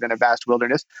really sort of in a vast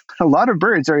wilderness. But a lot of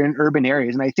birds are in urban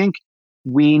areas, and I think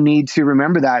we need to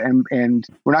remember that. And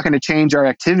we're not going to change our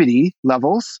activity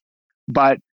levels,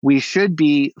 but we should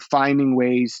be finding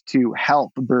ways to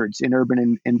help birds in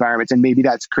urban environments. And maybe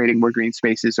that's creating more green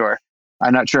spaces, or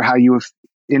I'm not sure how you have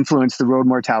influenced the road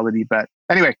mortality. But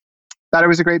anyway, I thought it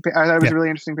was a really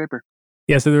interesting paper.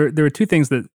 Yeah, so there were two things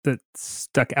that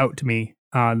stuck out to me.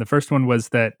 The first one was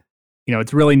that,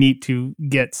 it's really neat to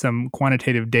get some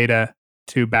quantitative data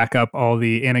to back up all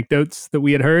the anecdotes that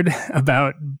we had heard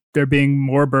about there being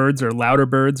more birds or louder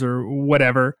birds or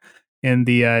whatever in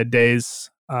the days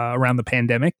around the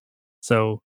pandemic.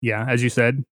 So yeah, as you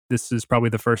said, this is probably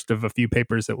the first of a few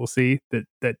papers that we'll see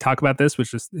that talk about this,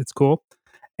 which is, it's cool.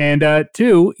 And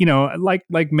two, like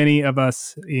many of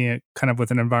us, kind of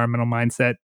with an environmental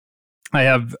mindset, I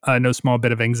have no small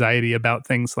bit of anxiety about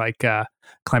things like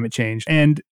climate change.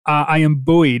 And I am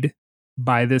buoyed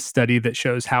by this study that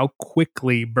shows how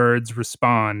quickly birds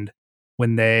respond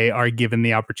when they are given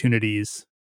the opportunities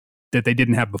that they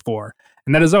didn't have before.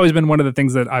 And that has always been one of the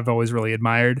things that I've always really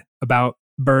admired about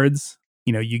birds.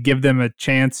 You give them a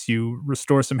chance, you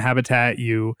restore some habitat,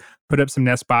 you put up some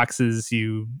nest boxes,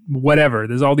 you whatever.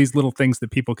 There's all these little things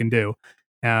that people can do.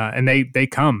 And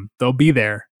they'll be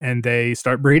there, and they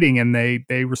start breeding, and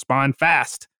they respond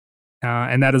fast.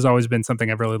 And that has always been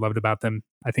something I've really loved about them.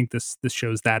 I think this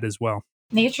shows that as well.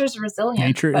 Nature's resilient.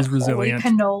 Nature is resilient.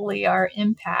 Holy cannoli, our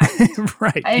impact.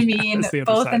 Right. I mean,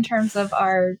 both side. In terms of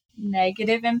our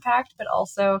negative impact, but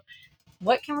also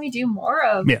what can we do more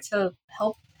of to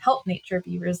help nature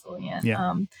be resilient? Yeah.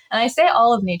 And I say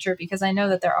all of nature because I know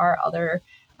that there are other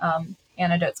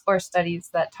anecdotes or studies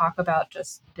that talk about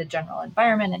just the general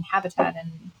environment and habitat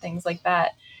and things like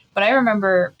that. But I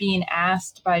remember being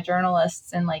asked by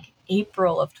journalists in like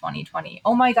April of 2020,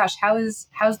 oh my gosh, how's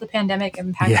the pandemic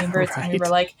impacting birds? Right. And we were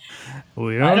like,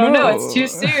 I don't know, it's too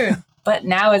soon. But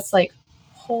now it's like,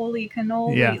 holy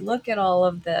cannoli, look at all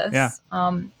of this. Yeah.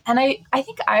 And I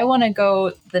think I want to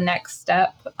go the next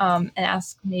step and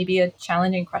ask maybe a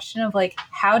challenging question of like,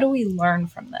 how do we learn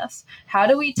from this? How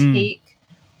do we take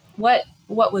what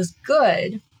was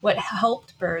good, what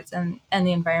helped birds and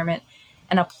the environment,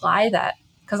 and apply that?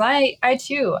 Because I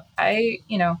too,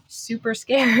 super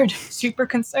scared, super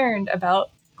concerned about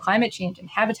climate change and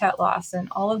habitat loss and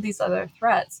all of these other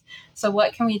threats. So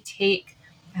what can we take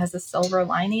as a silver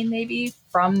lining maybe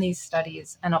from these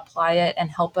studies and apply it and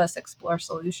help us explore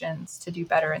solutions to do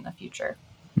better in the future?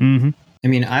 Mm-hmm. I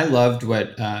mean, I loved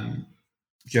what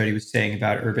Jody was saying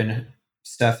about urban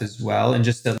stuff as well. And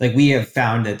just that, like, we have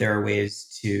found that there are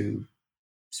ways to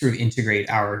sort of integrate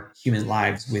our human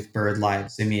lives with bird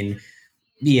lives. I mean,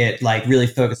 be it like really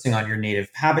focusing on your native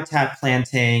habitat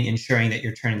planting, ensuring that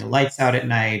you're turning the lights out at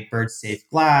night, bird safe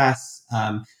glass.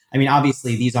 I mean,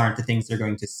 obviously, these aren't the things that are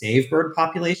going to save bird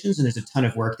populations. And there's a ton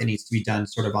of work that needs to be done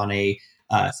sort of on a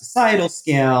societal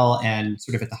scale and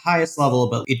sort of at the highest level.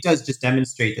 But it does just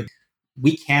demonstrate that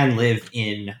we can live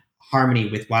in harmony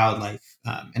with wildlife.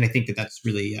 And I think that that's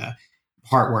really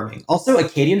heartwarming. Also,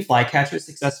 Acadian flycatchers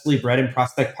successfully bred in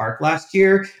Prospect Park last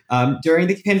year during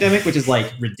the pandemic, which is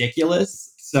like ridiculous.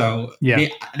 So I mean,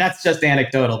 that's just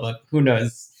anecdotal, but who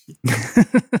knows?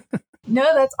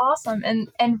 No, that's awesome.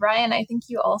 And Ryan, I think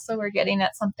you also were getting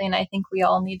at something I think we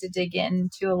all need to dig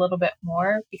into a little bit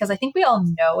more, because I think we all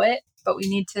know it, but we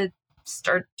need to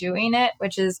start doing it,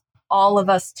 which is all of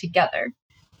us together.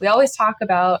 We always talk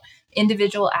about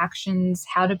individual actions,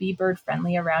 how to be bird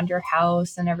friendly around your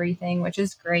house and everything, which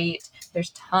is great.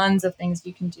 There's tons of things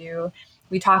you can do.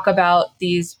 We talk about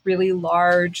these really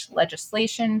large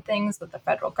legislation things that the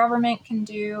federal government can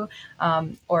do,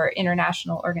 or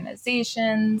international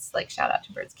organizations, like shout out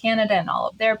to Birds Canada and all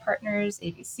of their partners,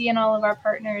 ABC and all of our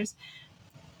partners.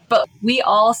 But we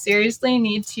all seriously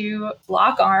need to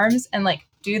lock arms and like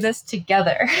do this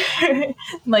together.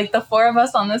 Like the four of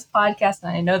us on this podcast,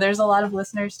 and I know there's a lot of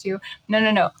listeners too.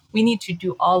 No. We need to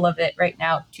do all of it right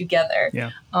now together.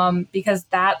 Yeah. Because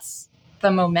that's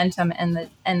the momentum and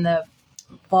the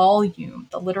volume,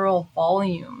 the literal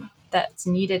volume that's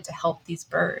needed to help these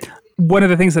birds. One of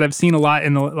the things that I've seen a lot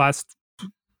in the last,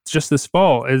 just this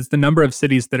fall, is the number of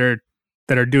cities that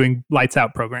that are doing lights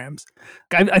out programs.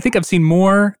 I think I've seen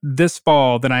more this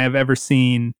fall than I have ever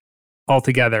seen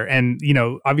altogether. And,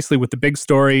 obviously with the big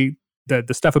story,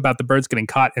 the stuff about the birds getting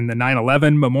caught in the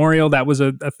 9/11 memorial, that was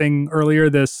a thing earlier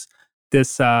this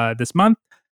month.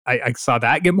 I saw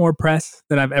that get more press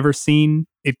than I've ever seen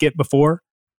it get before.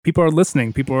 People are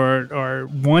listening. People are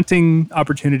wanting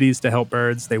opportunities to help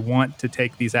birds. They want to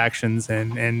take these actions,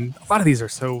 and a lot of these are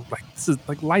so this is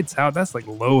like lights out. That's like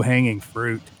low hanging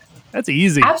fruit. That's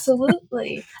easy.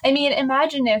 Absolutely. I mean,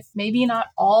 imagine if maybe not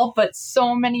all, but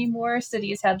so many more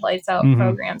cities had lights out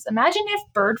programs. Imagine if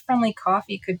bird-friendly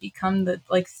coffee could become the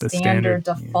standard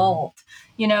default.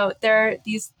 Yeah. There are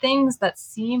these things that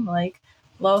seem like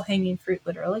low-hanging fruit,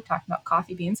 literally talking about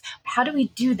coffee beans. How do we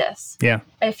do this? Yeah.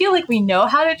 I feel like we know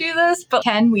how to do this, but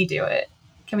can we do it?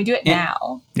 Can we do it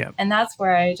now? Yeah. And that's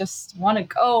where I just want to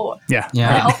go. Yeah.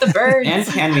 Help the birds. And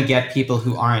can we get people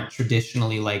who aren't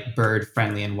traditionally bird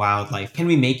friendly and wildlife? Can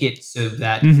we make it so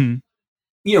that,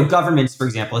 governments, for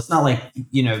example, it's not like,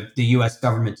 the US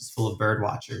government is full of bird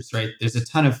watchers, right? There's a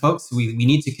ton of folks who we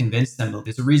need to convince them that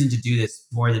there's a reason to do this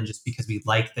more than just because we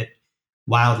like that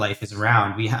wildlife is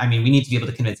around. We need to be able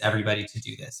to convince everybody to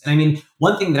do this. And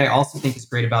one thing that I also think is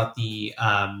great about the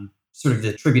sort of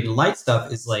the tribute and light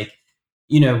stuff is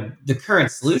the current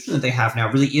solution that they have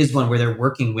now really is one where they're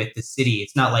working with the city.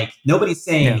 It's not like nobody's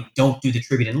saying don't do the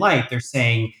tribute and light. They're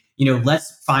saying,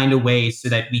 let's find a way so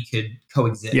that we could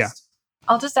coexist. Yeah.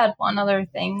 I'll just add one other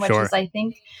thing, which is I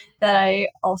think that I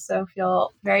also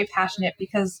feel very passionate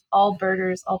because all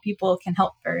birders, all people can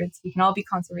help birds. We can all be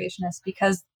conservationists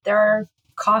because there are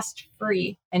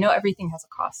cost-free. I know everything has a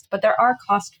cost, but there are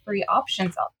cost-free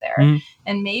options out there.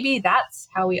 And maybe that's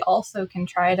how we also can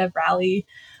try to rally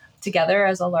together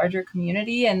as a larger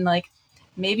community. And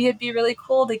maybe it'd be really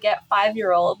cool to get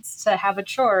 5-year-olds to have a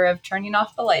chore of turning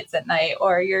off the lights at night,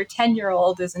 or your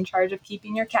 10-year-old is in charge of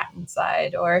keeping your cat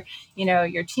inside, or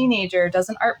your teenager does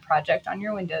an art project on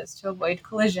your windows to avoid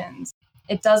collisions.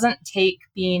 It doesn't take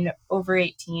being over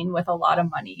 18 with a lot of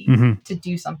money to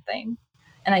do something.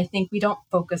 And I think we don't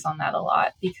focus on that a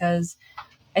lot because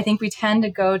I think we tend to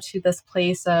go to this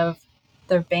place of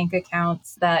their bank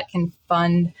accounts that can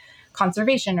fund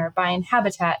conservation or buying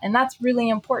habitat. And that's really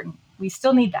important. We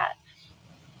still need that.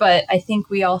 But I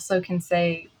think we also can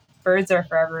say birds are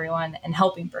for everyone and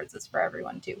helping birds is for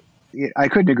everyone too. I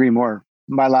couldn't agree more.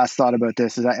 My last thought about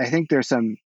this is I think there's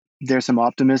some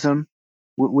optimism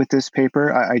with this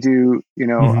paper. I do,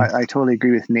 I totally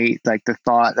agree with Nate. The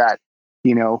thought that,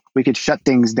 we could shut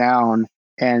things down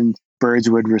and birds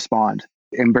would respond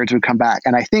and birds would come back.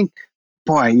 And I think,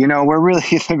 boy, we're really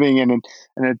living in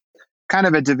a kind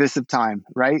of a divisive time,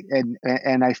 right?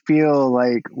 And I feel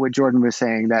like what Jordan was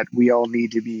saying, that we all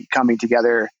need to be coming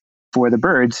together for the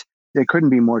birds, it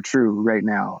couldn't be more true right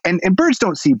now. And birds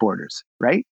don't see borders,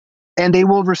 right? And they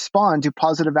will respond to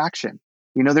positive action.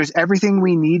 There's everything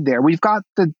we need there. We've got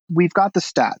the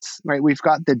stats, right? We've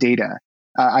got the data.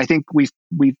 I think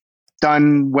we've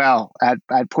done well at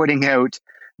putting out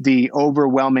the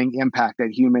overwhelming impact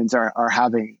that humans are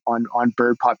having on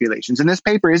bird populations. And this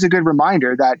paper is a good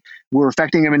reminder that we're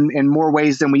affecting them in more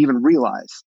ways than we even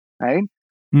realize, right?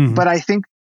 But I think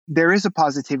there is a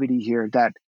positivity here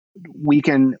that we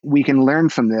can learn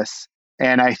from this.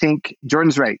 And I think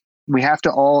Jordan's right. We have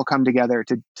to all come together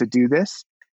to do this.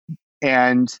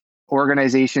 And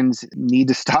organizations need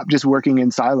to stop just working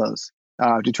in silos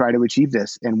to try to achieve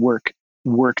this and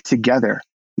work together,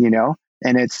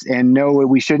 And no,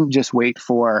 we shouldn't just wait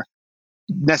for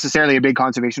necessarily a big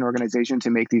conservation organization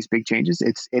to make these big changes.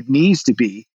 It needs to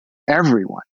be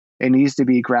everyone. It needs to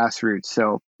be grassroots.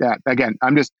 So again,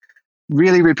 I'm just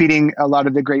really repeating a lot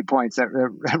of the great points that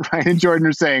Ryan and Jordan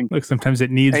are saying. Look, sometimes it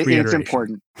needs reiteration. It's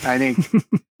important. I think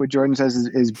what Jordan says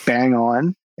is bang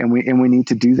on, and we need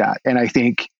to do that. And I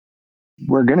think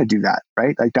we're going to do that,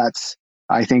 right?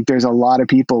 I think there's a lot of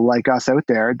people like us out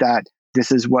there that this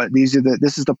is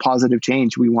the positive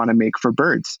change we want to make for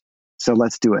birds. So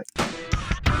let's do it.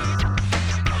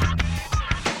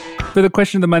 For the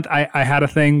question of the month, I had a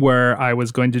thing where I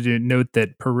was going to note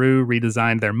that Peru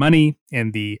redesigned their money,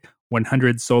 and the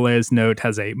 100 soles note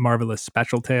has a marvelous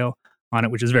spatchel tail on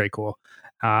it, which is very cool.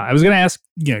 I was going to ask,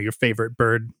 your favorite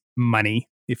bird money,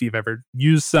 if you've ever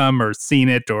used some or seen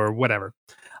it or whatever.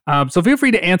 So feel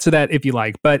free to answer that if you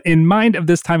like. But in mind of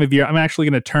this time of year, I'm actually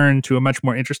going to turn to a much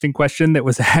more interesting question that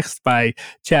was asked by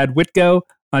Chad Whitgo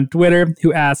on Twitter,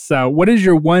 who asks, what is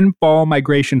your one fall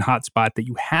migration hotspot that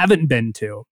you haven't been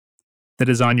to that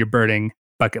is on your birding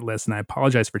bucket list? And I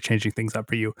apologize for changing things up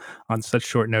for you on such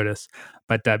short notice.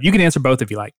 But you can answer both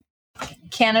if you like.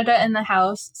 Canada in the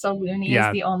house, so loony Yeah,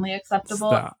 is the only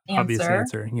acceptable the obvious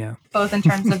answer. Yeah. both in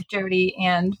terms of Jody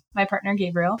and my partner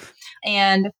Gabriel.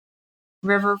 And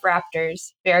River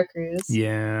Raptors, Veracruz.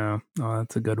 Yeah. Oh,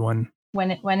 that's a good one.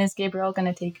 When is Gabriel going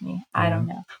to take me? I don't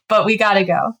know. But we got to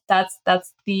go. That's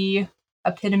the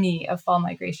epitome of fall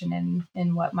migration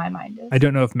in what my mind is. I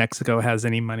don't know if Mexico has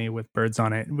any money with birds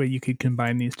on it, but you could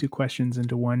combine these two questions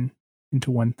into one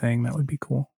thing. That would be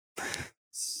cool.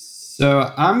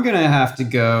 So I'm gonna have to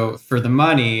go for the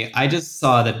money. I just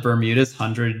saw that Bermuda's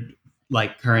 100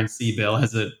 currency bill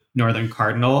has a northern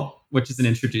cardinal, which is an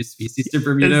introduced species to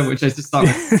Bermuda, which I just thought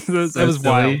was that was silly.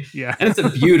 wild. Yeah, and it's a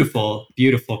beautiful,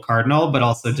 beautiful cardinal, but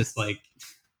also just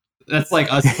that's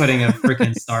like us putting a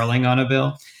freaking starling on a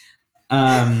bill.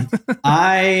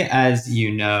 I, as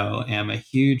you know, am a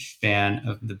huge fan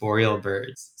of the boreal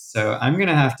birds, so I'm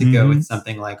gonna have to go with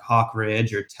something like Hawk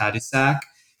Ridge or Tadoussac.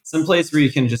 Some place where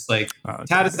you can just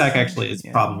Tadoussac actually is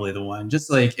probably the one.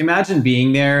 Just imagine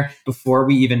being there before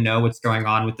we even know what's going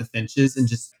on with the finches, and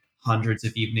just hundreds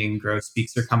of evening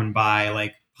grosbeaks are coming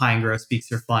by, pine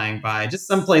grosbeaks are flying by. Just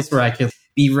some place where I could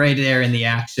be right there in the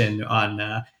action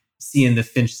on seeing the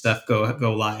finch stuff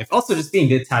go live. Also, just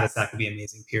being at Tadoussac would be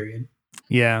amazing. Period.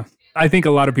 Yeah. I think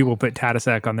a lot of people put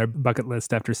Tadoussac on their bucket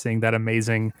list after seeing that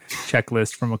amazing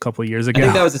checklist from a couple years ago. I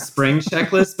think that was a spring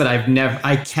checklist, but I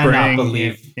cannot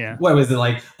believe, what was it,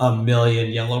 1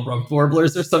 million yellow-rumped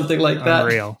warblers or something like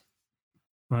that?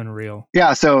 Unreal.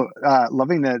 Yeah, so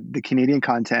loving the Canadian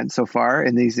content so far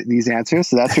in these answers.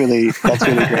 So that's really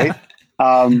great.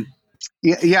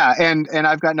 And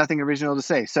I've got nothing original to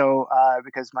say. So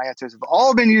because my answers have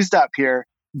all been used up here,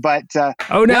 but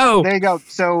oh no, there you go.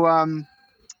 So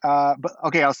but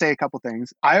okay, I'll say a couple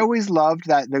things. I always loved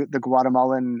that the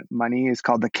Guatemalan money is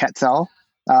called the quetzal.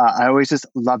 I always just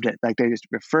loved it. They just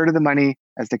refer to the money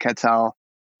as the quetzal.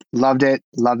 Loved it,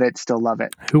 love it, still love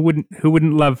it. Who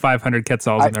wouldn't love 500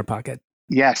 quetzals in their pocket?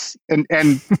 Yes, and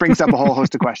brings up a whole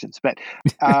host of questions. But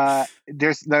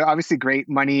there's obviously great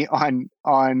money on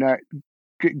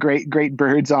great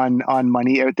birds on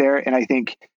money out there, and I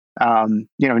think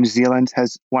New Zealand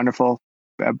has wonderful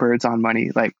birds on money,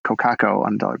 like kokako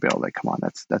on $1 bill. Come on,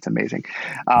 that's amazing.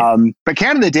 But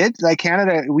Canada did.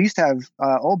 Canada, we used to have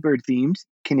all bird themed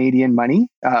Canadian money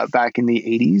back in the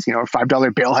 80s. A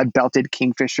 $5 bill had belted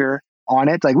kingfisher on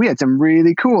it. We had some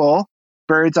really cool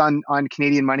birds on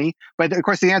Canadian money. But of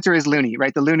course, the answer is loony,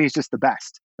 right? The loony is just the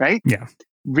best, right? Yeah.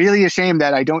 Really a shame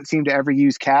that I don't seem to ever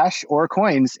use cash or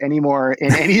coins anymore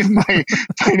in any of my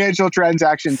financial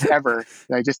transactions ever.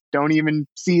 I just don't even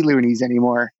see loonies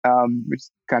anymore, which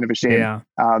is kind of a shame. Yeah.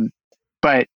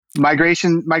 But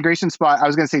migration spot, I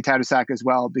was going to say Tadoussac as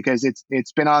well, because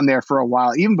it's been on there for a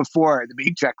while, even before the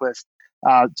big checklist.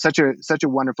 Such a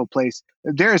wonderful place.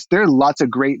 There are lots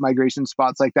of great migration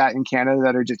spots like that in Canada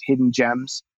that are just hidden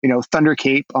gems. Thunder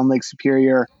Cape on Lake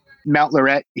Superior, Mount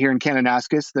Lorette here in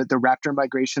Kananaskis, the raptor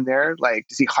migration there, to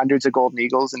see hundreds of golden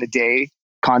eagles in a day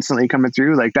constantly coming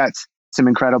through, that's some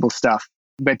incredible stuff.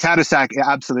 But Tadoussac,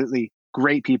 absolutely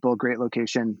great people, great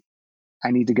location. I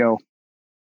need to go.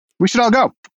 We should all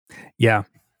go. Yeah,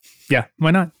 why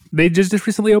not? They just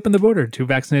recently opened the border to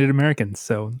vaccinated Americans,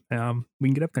 so we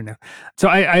can get up there now. So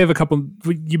I have a couple.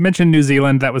 You mentioned New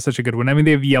Zealand. That was such a good one. I mean,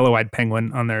 they have yellow-eyed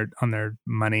penguin on their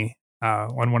money.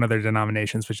 On one of their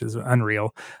denominations, which is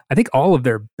unreal. I think all of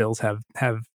their bills have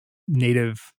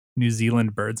native New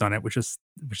Zealand birds on it, which is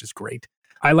great.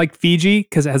 I like Fiji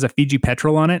because it has a Fiji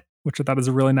petrel on it, which I thought is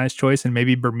a really nice choice. And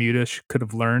maybe Bermuda could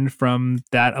have learned from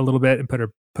that a little bit and put a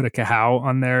cahao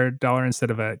on their dollar instead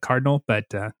of a cardinal. But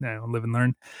live and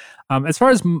learn. As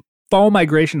far as fall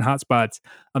migration hotspots,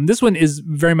 this one is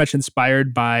very much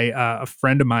inspired by a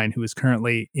friend of mine who is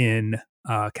currently in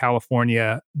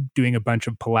California doing a bunch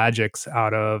of pelagics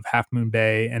out of Half Moon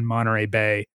Bay and Monterey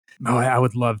Bay. Oh, I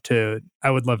would love to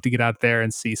get out there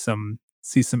and see some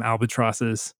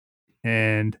albatrosses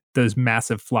and those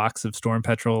massive flocks of storm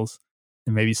petrels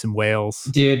and maybe some whales.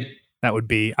 Dude, that would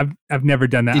be. I've never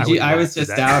done that. I was just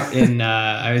out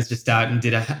and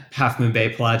did a Half Moon Bay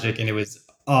pelagic, and it was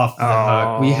off the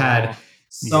hook. We had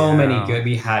so many good.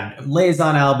 We had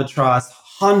Laysan albatross,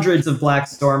 hundreds of black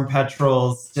storm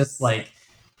petrels, just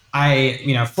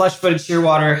flesh-footed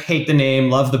shearwater, hate the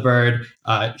name, love the bird,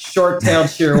 short-tailed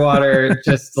shearwater,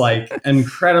 just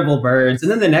incredible birds.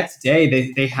 And then the next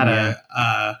day they had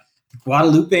a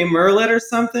Guadalupe murrelet or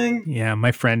something. Yeah,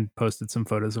 my friend posted some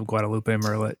photos of Guadalupe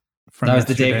murrelet. That was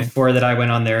the day before that I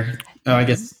went on there. Oh, I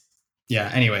guess.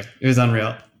 Yeah, anyway, it was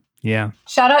unreal. Yeah.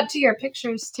 Shout out to your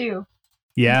pictures too.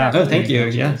 Yeah. Oh, thank you.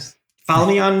 Yes. Follow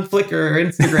me on Flickr or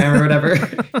Instagram or whatever.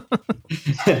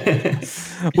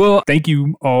 Well, thank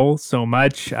you all so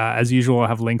much. As usual, I'll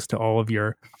have links to all of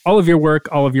your work,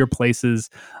 all of your places.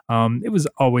 It was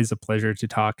always a pleasure to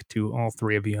talk to all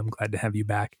three of you. I'm glad to have you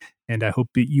back, and I hope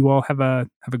that you all have a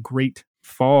great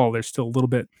fall. There's still a little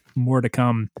bit more to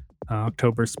come.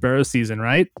 October sparrow season,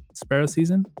 right? Sparrow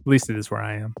season? At least it is where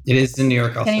I am. It is in New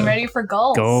York also. Getting ready for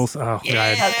gulls. Gulls. Oh,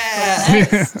 yeah. God.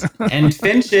 That's nice. And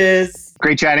finches.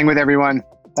 Great chatting with everyone.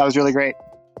 That was really great.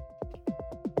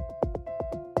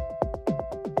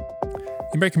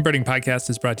 The American Birding Podcast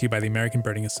is brought to you by the American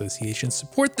Birding Association.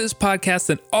 Support this podcast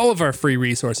and all of our free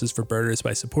resources for birders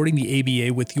by supporting the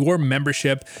ABA with your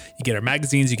membership. You get our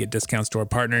magazines, you get discounts to our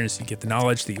partners, you get the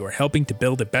knowledge that you are helping to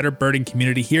build a better birding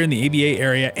community here in the ABA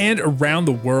area and around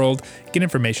the world. Get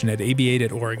information at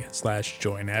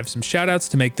aba.org/join. I have some shout outs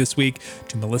to make this week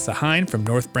to Melissa Hine from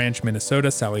North Branch,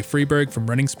 Minnesota, Sally Freeberg from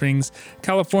Running Springs,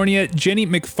 California, Jenny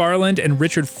McFarland and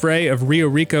Richard Frey of Rio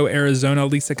Rico, Arizona,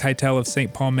 Lisa Keitel of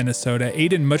St. Paul, Minnesota,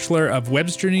 Aidan Muchler of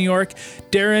Webster, New York,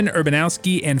 Darren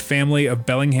Urbanowski and family of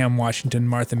Bellingham, Washington,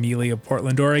 Martha Mealy of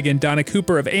Portland, Oregon, Donna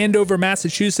Cooper of Andover,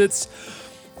 Massachusetts,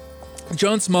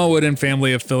 John Smallwood and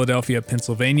family of Philadelphia,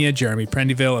 Pennsylvania, Jeremy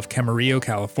Prendyville of Camarillo,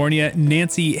 California,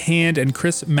 Nancy Hand and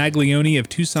Chris Maglione of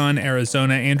Tucson,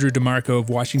 Arizona, Andrew DeMarco of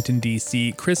Washington,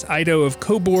 D.C., Chris Ido of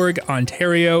Cobourg,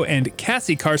 Ontario, and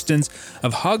Cassie Karstens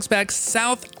of Hogsback,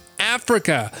 South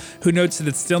Africa, who notes that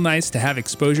it's still nice to have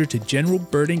exposure to general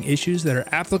birding issues that are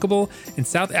applicable in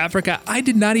South Africa. I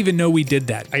did not even know we did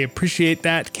that. I appreciate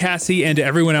that, Cassie, and to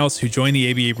everyone else who joined the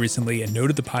ABA recently and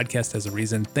noted the podcast as a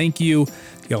reason. Thank you.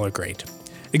 Y'all are great.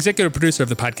 Executive producer of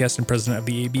the podcast and president of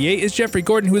the ABA is Jeffrey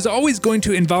Gordon, who is always going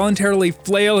to involuntarily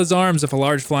flail his arms if a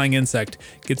large flying insect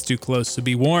gets too close. So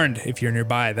be warned if you're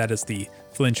nearby. That is the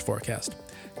flinch forecast.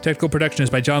 Technical production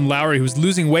is by John Lowry, who's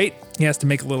losing weight. He has to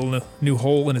make a little new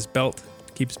hole in his belt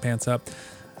to keep his pants up.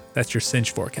 That's your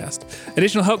cinch forecast.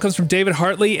 Additional help comes from David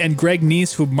Hartley and Greg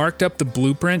Neese, who marked up the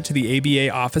blueprint to the ABA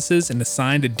offices and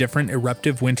assigned a different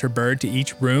eruptive winter bird to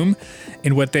each room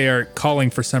in what they are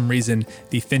calling, for some reason,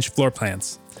 the Finch floor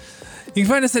plans. You can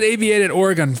find us at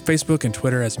aba.org on Facebook and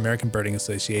Twitter as American Birding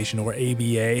Association or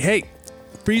ABA. Hey,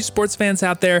 for you sports fans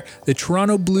out there, the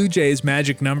Toronto Blue Jays'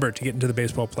 magic number to get into the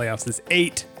baseball playoffs is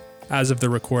 8 as of the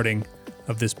recording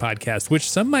of this podcast, which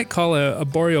some might call a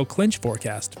boreal clinch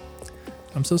forecast.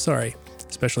 I'm so sorry,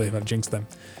 especially if I've jinxed them.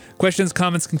 Questions,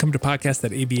 comments can come to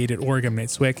podcast@aba.org. I'm Nate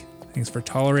Swick. Thanks for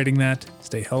tolerating that.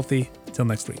 Stay healthy. Until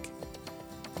next week.